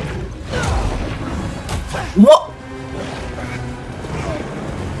 What?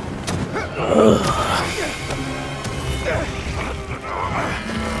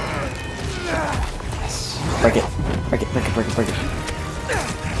 Break it. Break it, break it, break it, break it.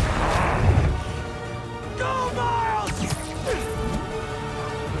 Go, Miles!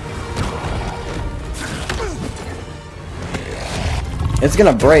 It's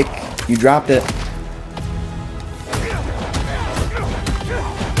gonna break. You dropped it.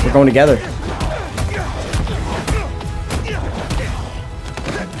 We're going together.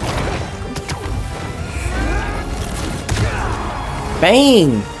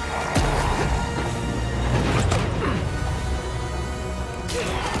 Bang!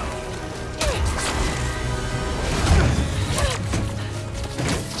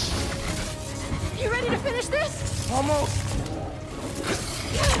 You ready to finish this? Almost.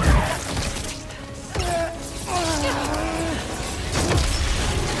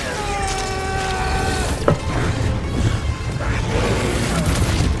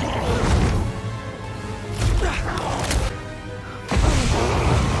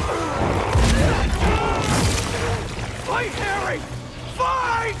 Fight, Harry!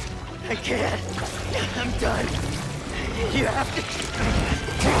 Fight! I can't. I'm done. You have to.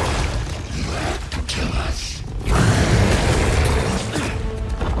 Kill us.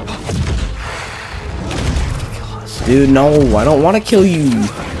 Dude, no, I don't want to kill you.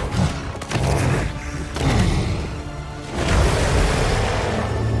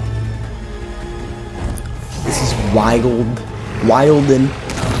 This is wildin'.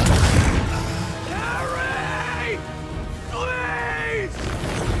 Harry! Please!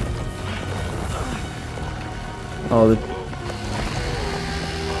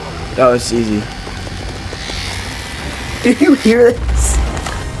 Oh, it's easy. Do you hear this?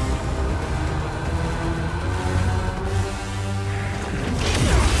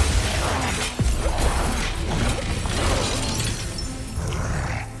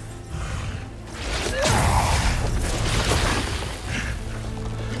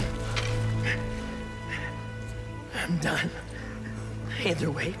 I'm done.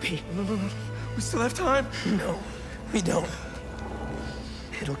 Either way, Pete. No. We still have time? No, we don't.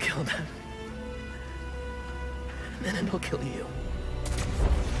 It'll kill them. And then it'll kill you.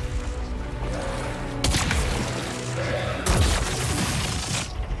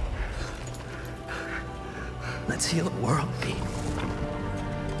 Let's heal the world, Pete.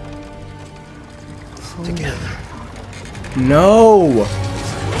 Together. No.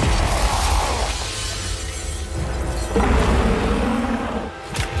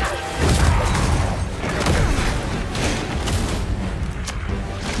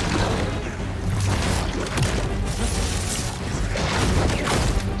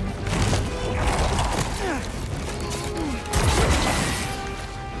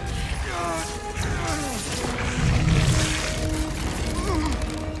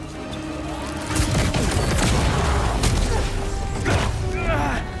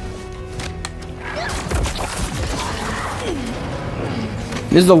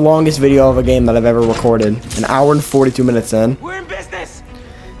 This is the longest video of a game that I've ever recorded. An hour and 42 minutes in. We're in business!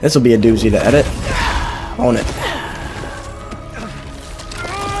 This will be a doozy to edit. Own it.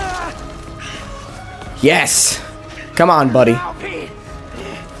 Yes! Come on, buddy. Now, Pete!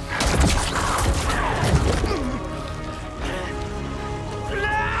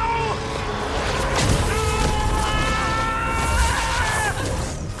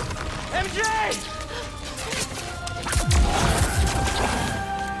 MJ!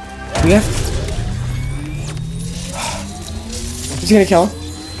 We have... Is he gonna kill him?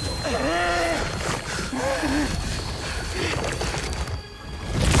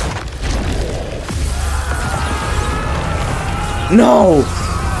 No!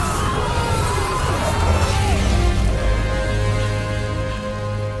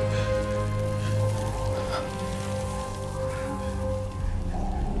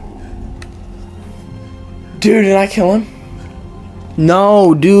 Dude, did I kill him?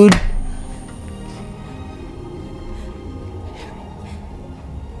 No, dude.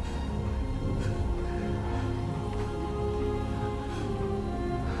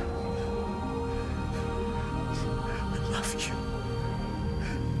 I love you.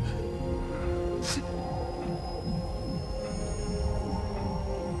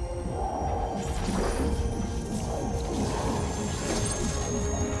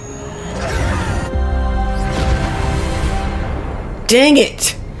 Dang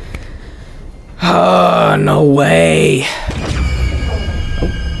it! Oh, no way.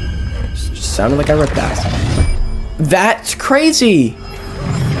 Oh, just sounded like I ripped that. That's crazy.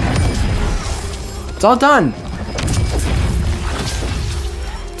 It's all done.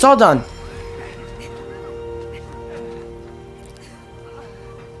 It's all done.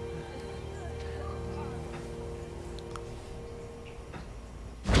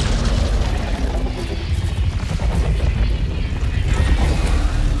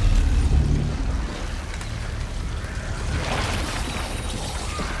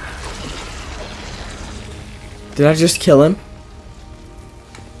 Did I just kill him?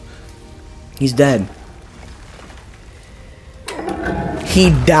 He's dead.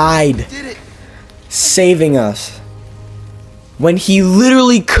 He died. Saving us. When he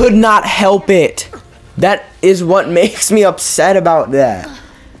literally could not help it. That is what makes me upset about that.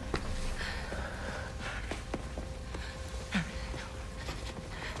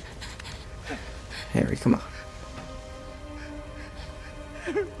 Harry, come on.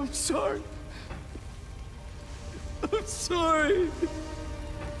 I'm sorry. I'm sorry.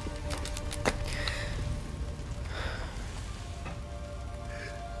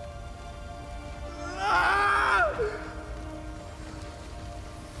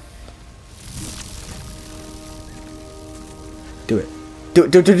 Do it. Do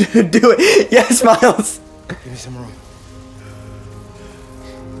it. Do it. Yes, Miles. Give me some room.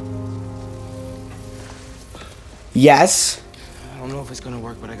 Yes. I don't know if it's gonna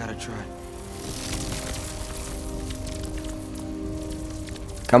work, but I gotta try.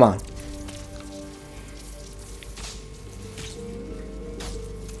 Come on.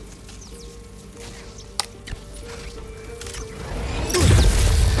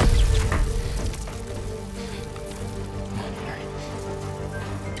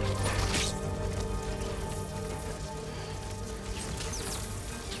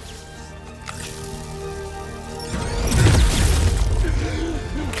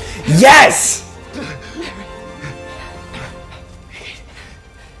 Yes!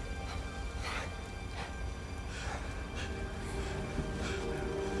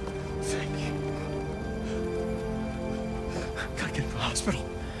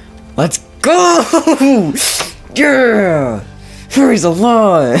 Let's go! Yeah! Harry's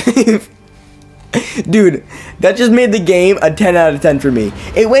alive! Dude, that just made the game a 10 out of 10 for me.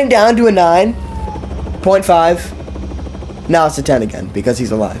 It went down to a 9.5. Now it's a 10 again because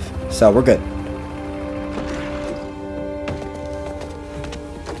he's alive. So we're good.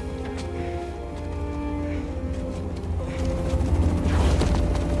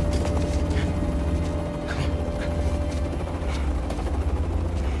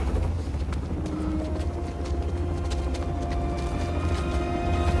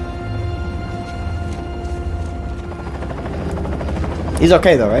 He's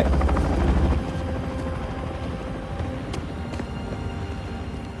okay though, right?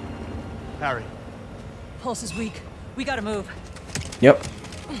 Harry. Pulse is weak. We gotta move. Yep.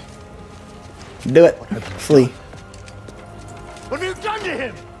 Do it. Flee. What have you done to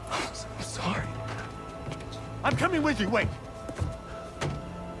him? I'm sorry. I'm coming with you. Wait.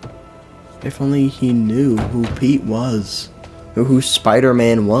 If only he knew who Pete was. Or who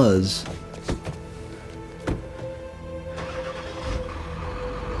Spider-Man was.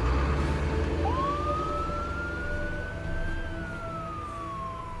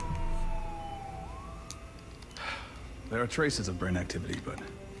 There are traces of brain activity, but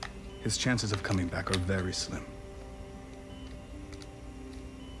his chances of coming back are very slim.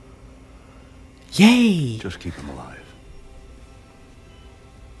 Yay! Just keep him alive.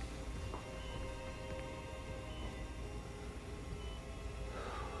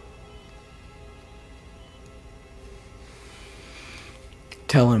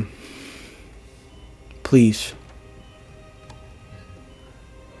 Tell him. Please.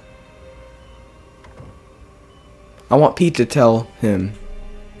 I want Pete to tell him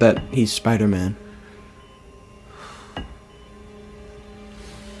that he's Spider-Man.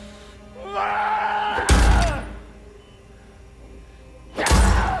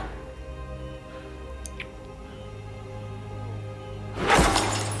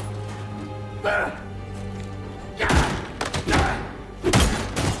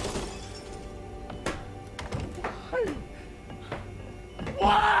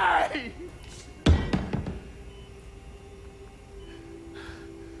 Why?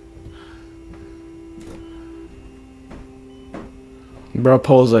 Bro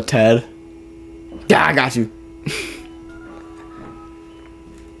pulls a Ted. Yeah, I got you.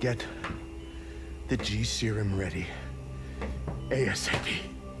 Get the G serum ready. ASAP.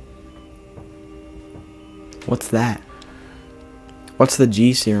 What's that? What's the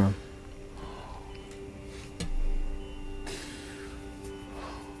G serum?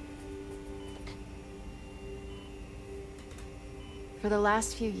 For the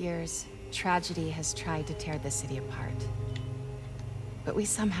last few years, tragedy has tried to tear the city apart. But we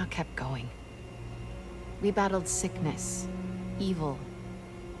somehow kept going. We battled sickness, evil,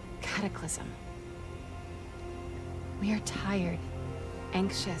 cataclysm. We are tired,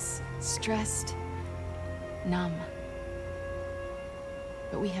 anxious, stressed, numb.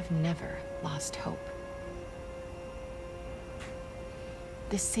 But we have never lost hope.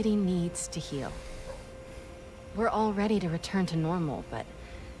 The city needs to heal. We're all ready to return to normal, but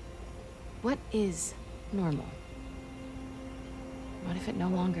what is normal? What if it no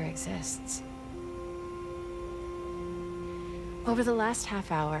longer exists? Over the last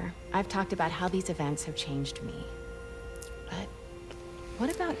half hour, I've talked about how these events have changed me. But what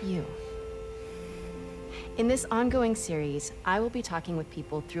about you? In this ongoing series, I will be talking with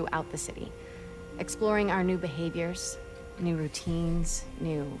people throughout the city, exploring our new behaviors, new routines,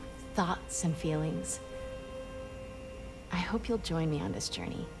 new thoughts and feelings. I hope you'll join me on this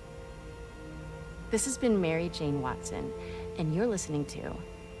journey. This has been Mary Jane Watson, and you're listening to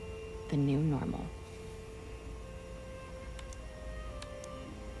The New Normal.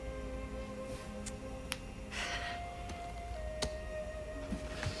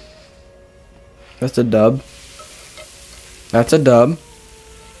 That's a dub. That's a dub.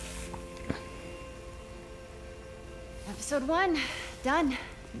 Episode 1, done.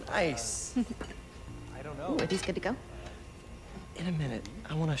 Nice. I don't know. Ooh, are these good to go? In a minute,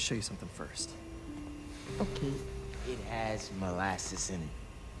 I want to show you something first. Okay. It has molasses in it.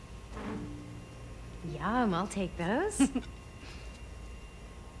 Yum, I'll take those.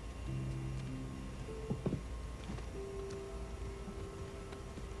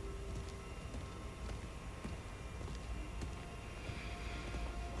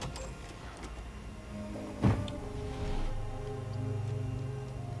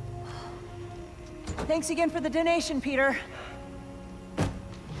 Thanks again for the donation, Peter.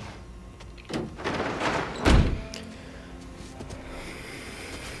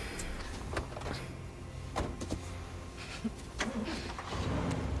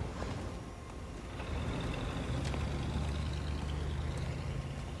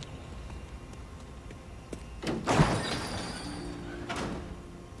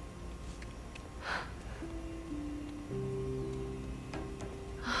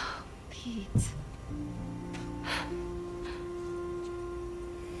 Pete.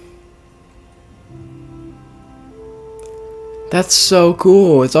 That's so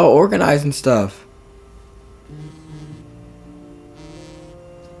cool. It's all organized and stuff.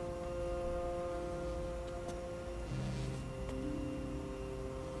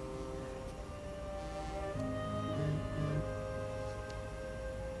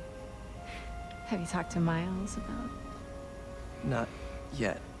 Have you talked to Miles about... Not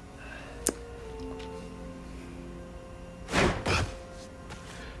yet.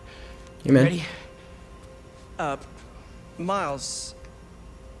 You man. Ready? Miles.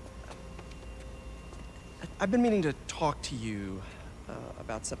 I've been meaning to talk to you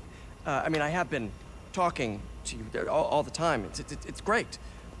about some. I mean, I have been talking to you all the time. It's great.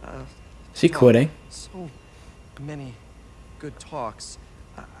 Is he quitting? So many good talks.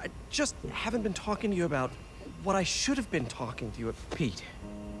 I just haven't been talking to you about what I should have been talking to you about. Pete,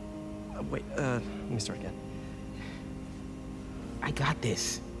 Wait, let me start again. I got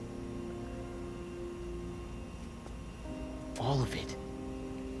this. All of it.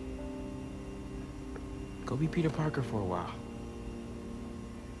 Go be Peter Parker for a while.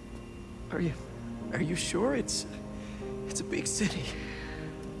 Are you sure? It's a big city.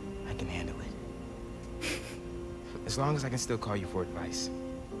 I can handle it. As long as I can still call you for advice.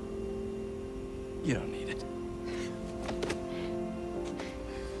 You don't need it.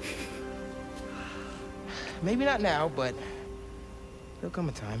 Maybe not now, but there'll come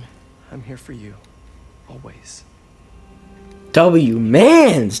a time. I'm here for you. Always. W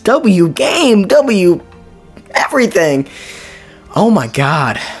mans, W game, W everything. Oh my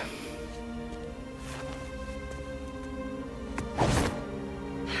god.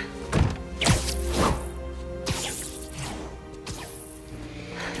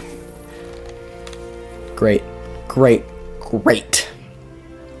 Great, great, great.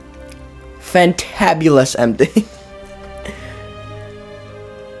 Fantabulous empty.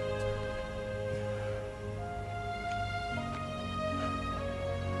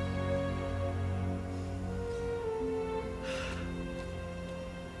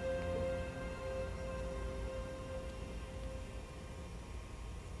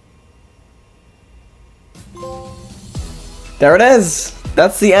 There it is.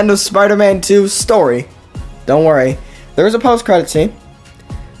 That's the end of Spider-Man 2's story. Don't worry. There is a post-credit scene.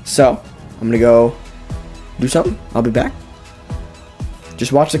 So, I'm gonna go do something. I'll be back.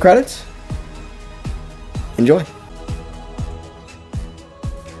 Just watch the credits. Enjoy.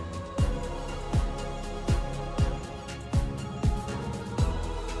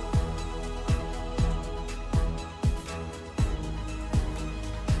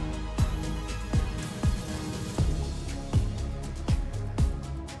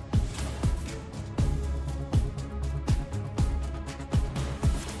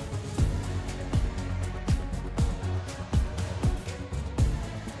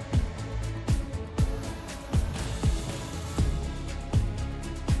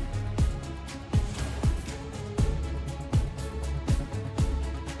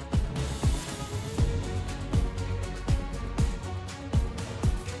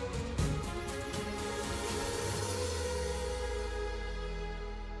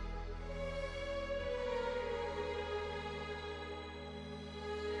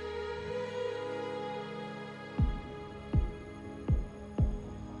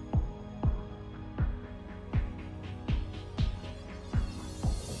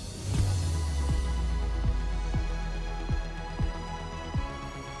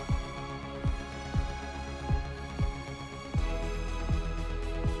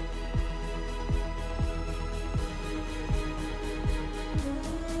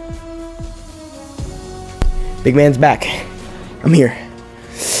 Big man's back. I'm here.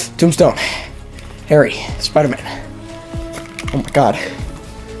 Tombstone. Harry. Spider-Man. Oh my god.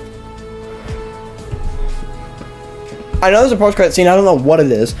 I know there's a post-credit scene. I don't know what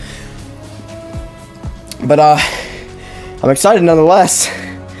it is. But, I'm excited nonetheless.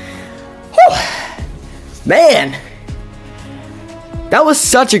 Whew. Man. That was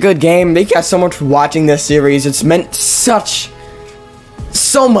such a good game. Thank you guys so much for watching this series. It's meant so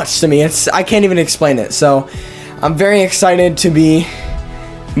much to me. I can't even explain it. So, I'm very excited to be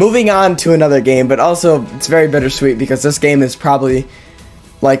moving on to another game, but also it's very bittersweet because this game is probably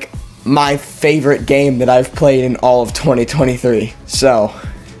like my favorite game that I've played in all of 2023. So,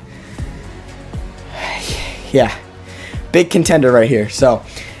 yeah, big contender right here. So,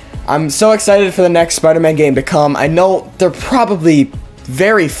 I'm so excited for the next Spider-Man game to come. I know they're probably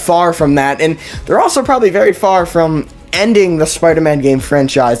very far from that, and they're also probably very far from ending the Spider-Man game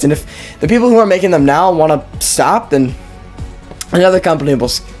franchise. And if the people who are making them now want to stop, then another company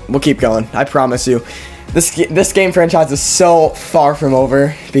will keep going. I promise you. This game franchise is so far from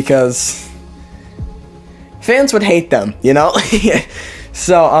over because fans would hate them, you know?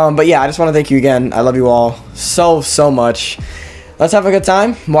 So, but yeah, I just want to thank you again. I love you all so much. Let's have a good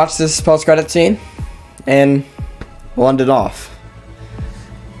time. Watch this post-credit scene, and we'll end it off.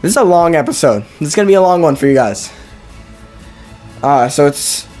 This is a long episode. This is gonna be a long one for you guys. So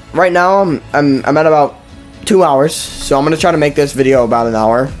it's right now. I'm at about 2 hours. So I'm gonna try to make this video about an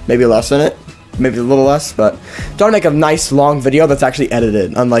hour, maybe less than it, maybe a little less. But I'm trying to make a nice long video that's actually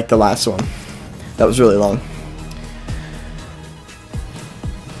edited, unlike the last one. That was really long.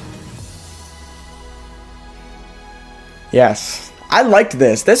 Yes, I liked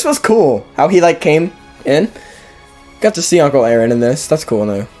this. This was cool. How he like came in. Got to see Uncle Aaron in this. That's cool.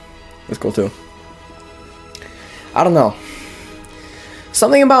 No, that's cool too. I don't know.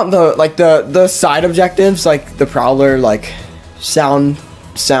 Something about the side objectives, like the Prowler, like sound,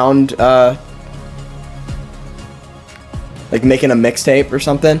 like making a mixtape or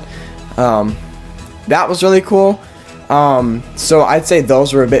something. That was really cool. So I'd say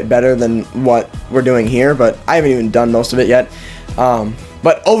those were a bit better than what we're doing here, but I haven't even done most of it yet.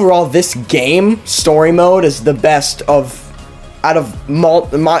 But overall, this game story mode is the best out of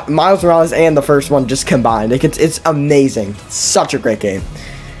Miles Morales and the first one just combined. Like it's amazing. Such a great game.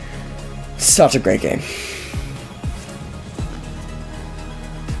 Such a great game.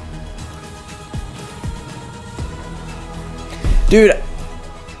 Dude,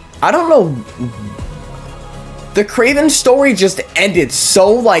 I don't know. The Kraven story just ended so,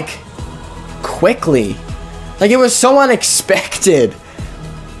 like, quickly. Like, it was so unexpected.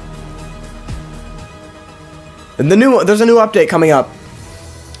 And there's a new update coming up.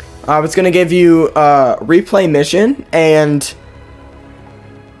 It's gonna give you a replay mission and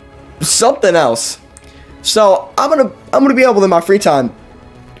something else. So I'm gonna be able in my free time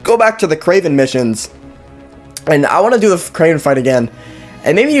go back to the Kraven missions, and I want to do the Kraven fight again,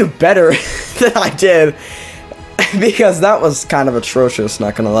 and maybe do better than I did. Because that was kind of atrocious,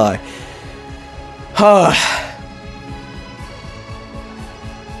 not gonna lie.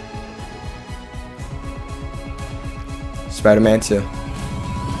 Spider-Man 2.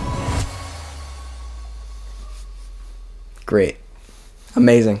 Great.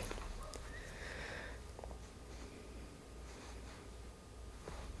 Amazing.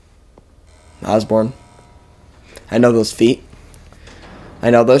 Osborn. I know those feet.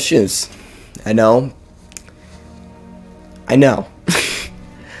 I know those shoes. I know.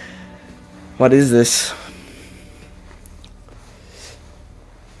 What is this?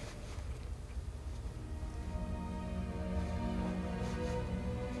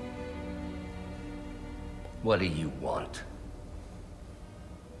 What do you want?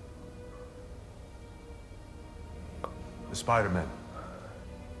 The Spider-Men.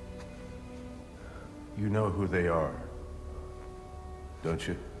 You know who they are, don't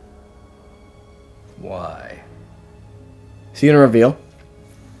you? Why? Is he gonna reveal?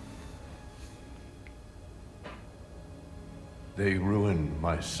 They ruined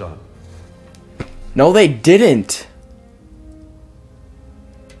my son. No, they didn't.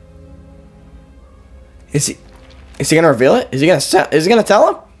 Is he gonna reveal it? Is he gonna tell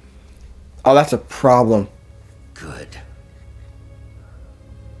him? Oh, that's a problem. Good.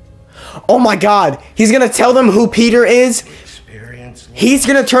 Oh my God, he's gonna tell them who Peter is. He's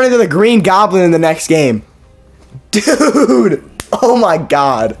gonna turn into the Green Goblin in the next game. Dude, oh my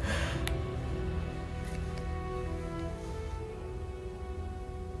God.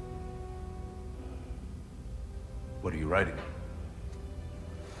 What are you writing?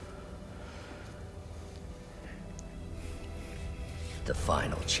 The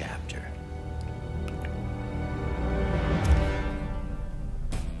final chapter.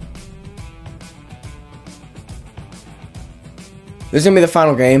 This is gonna be the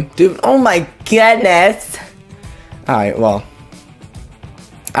final game. Dude, oh my goodness. Alright, well.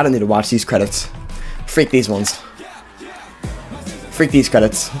 I don't need to watch these credits. Freak these ones. Freak these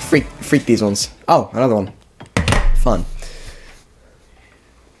credits. Freak these ones. Oh, another one. Fun.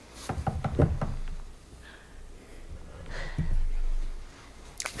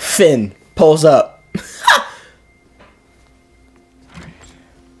 Finn pulls up.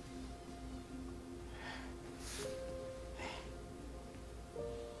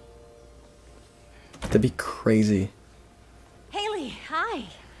 That'd be crazy. Haley, hi.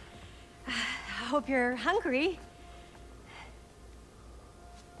 I hope you're hungry.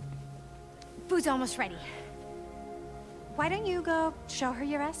 Food's almost ready. Why don't you go show her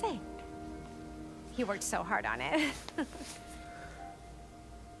your essay? You worked so hard on it.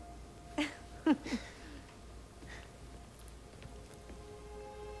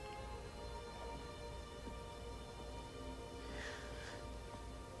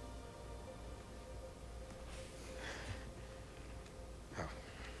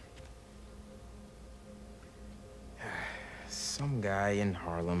 some guy in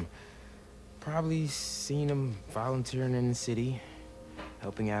Harlem. Probably seen him volunteering in the city,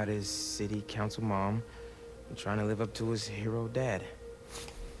 helping out his city council mom, and trying to live up to his hero dad.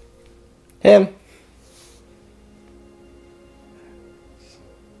 Him.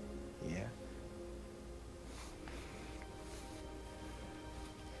 Yeah.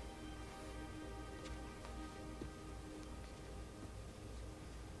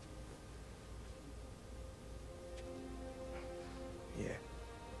 Yeah.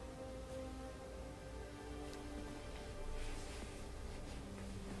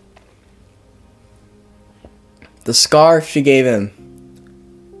 The scarf she gave him.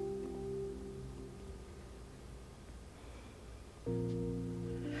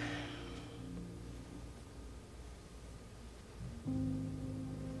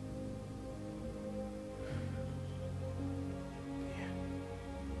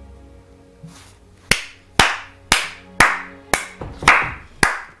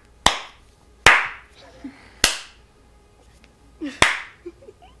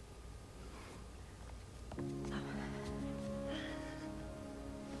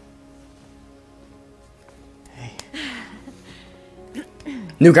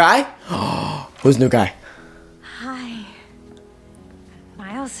 New guy? Who's new guy? Hi.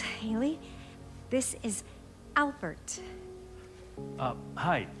 Miles, Haley, this is Albert.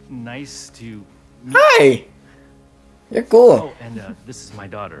 Hi. Nice to meet Hi! You're cool. Oh, and this is my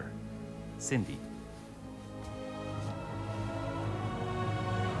daughter, Cindy.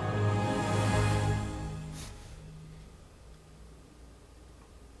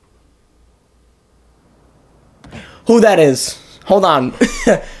 Who that is? Hold on.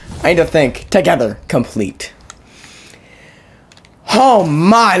 I need to think. Together. Complete. Oh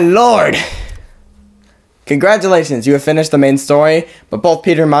my lord! Congratulations, you have finished the main story, but both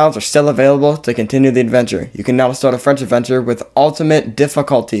Peter and Miles are still available to continue the adventure. You can now start a French adventure with ultimate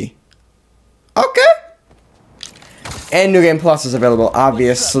difficulty. Okay. And New Game Plus is available,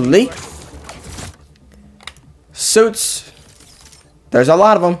 obviously. Suits. There's a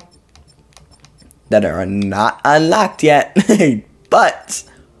lot of them that are not unlocked yet. But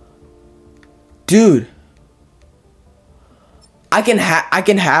dude, I can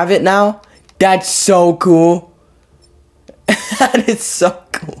have it now. That's so cool. That is so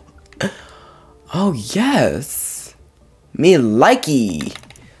cool. Oh yes. Me likey.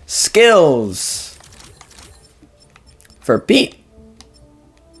 Skills. For Pete.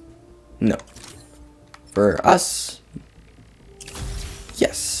 No. For us.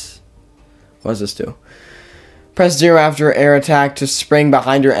 Yes. What does this do? Press 0 after air attack to spring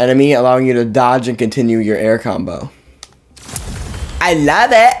behind your enemy, allowing you to dodge and continue your air combo. I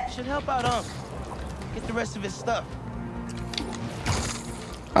love it. Should help out get the rest of his stuff.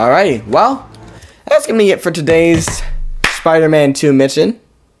 Alrighty, well, that's gonna be it for today's Spider-Man 2 mission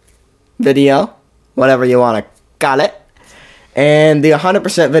video, whatever you want to call it. And the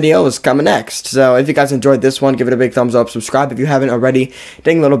 100% video is coming next. So if you guys enjoyed this one, give it a big thumbs up. Subscribe if you haven't already.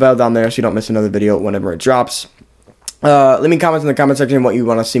 Ding the little bell down there so you don't miss another video whenever it drops. Leave me comments in the comment section what you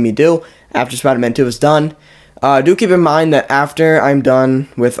want to see me do after Spider-Man 2 is done. Do keep in mind that after I'm done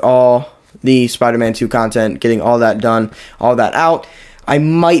with all the Spider-Man 2 content, getting all that done, all that out, I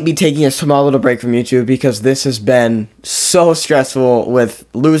might be taking a small little break from YouTube because this has been so stressful with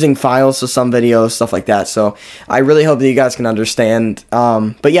losing files to some videos, stuff like that. So I really hope that you guys can understand.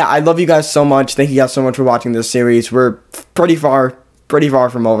 But yeah, I love you guys so much. Thank you guys so much for watching this series. We're pretty far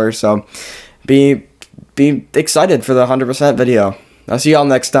from over. So be excited for the 100% video. I'll see y'all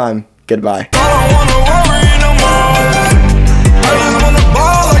next time. Goodbye.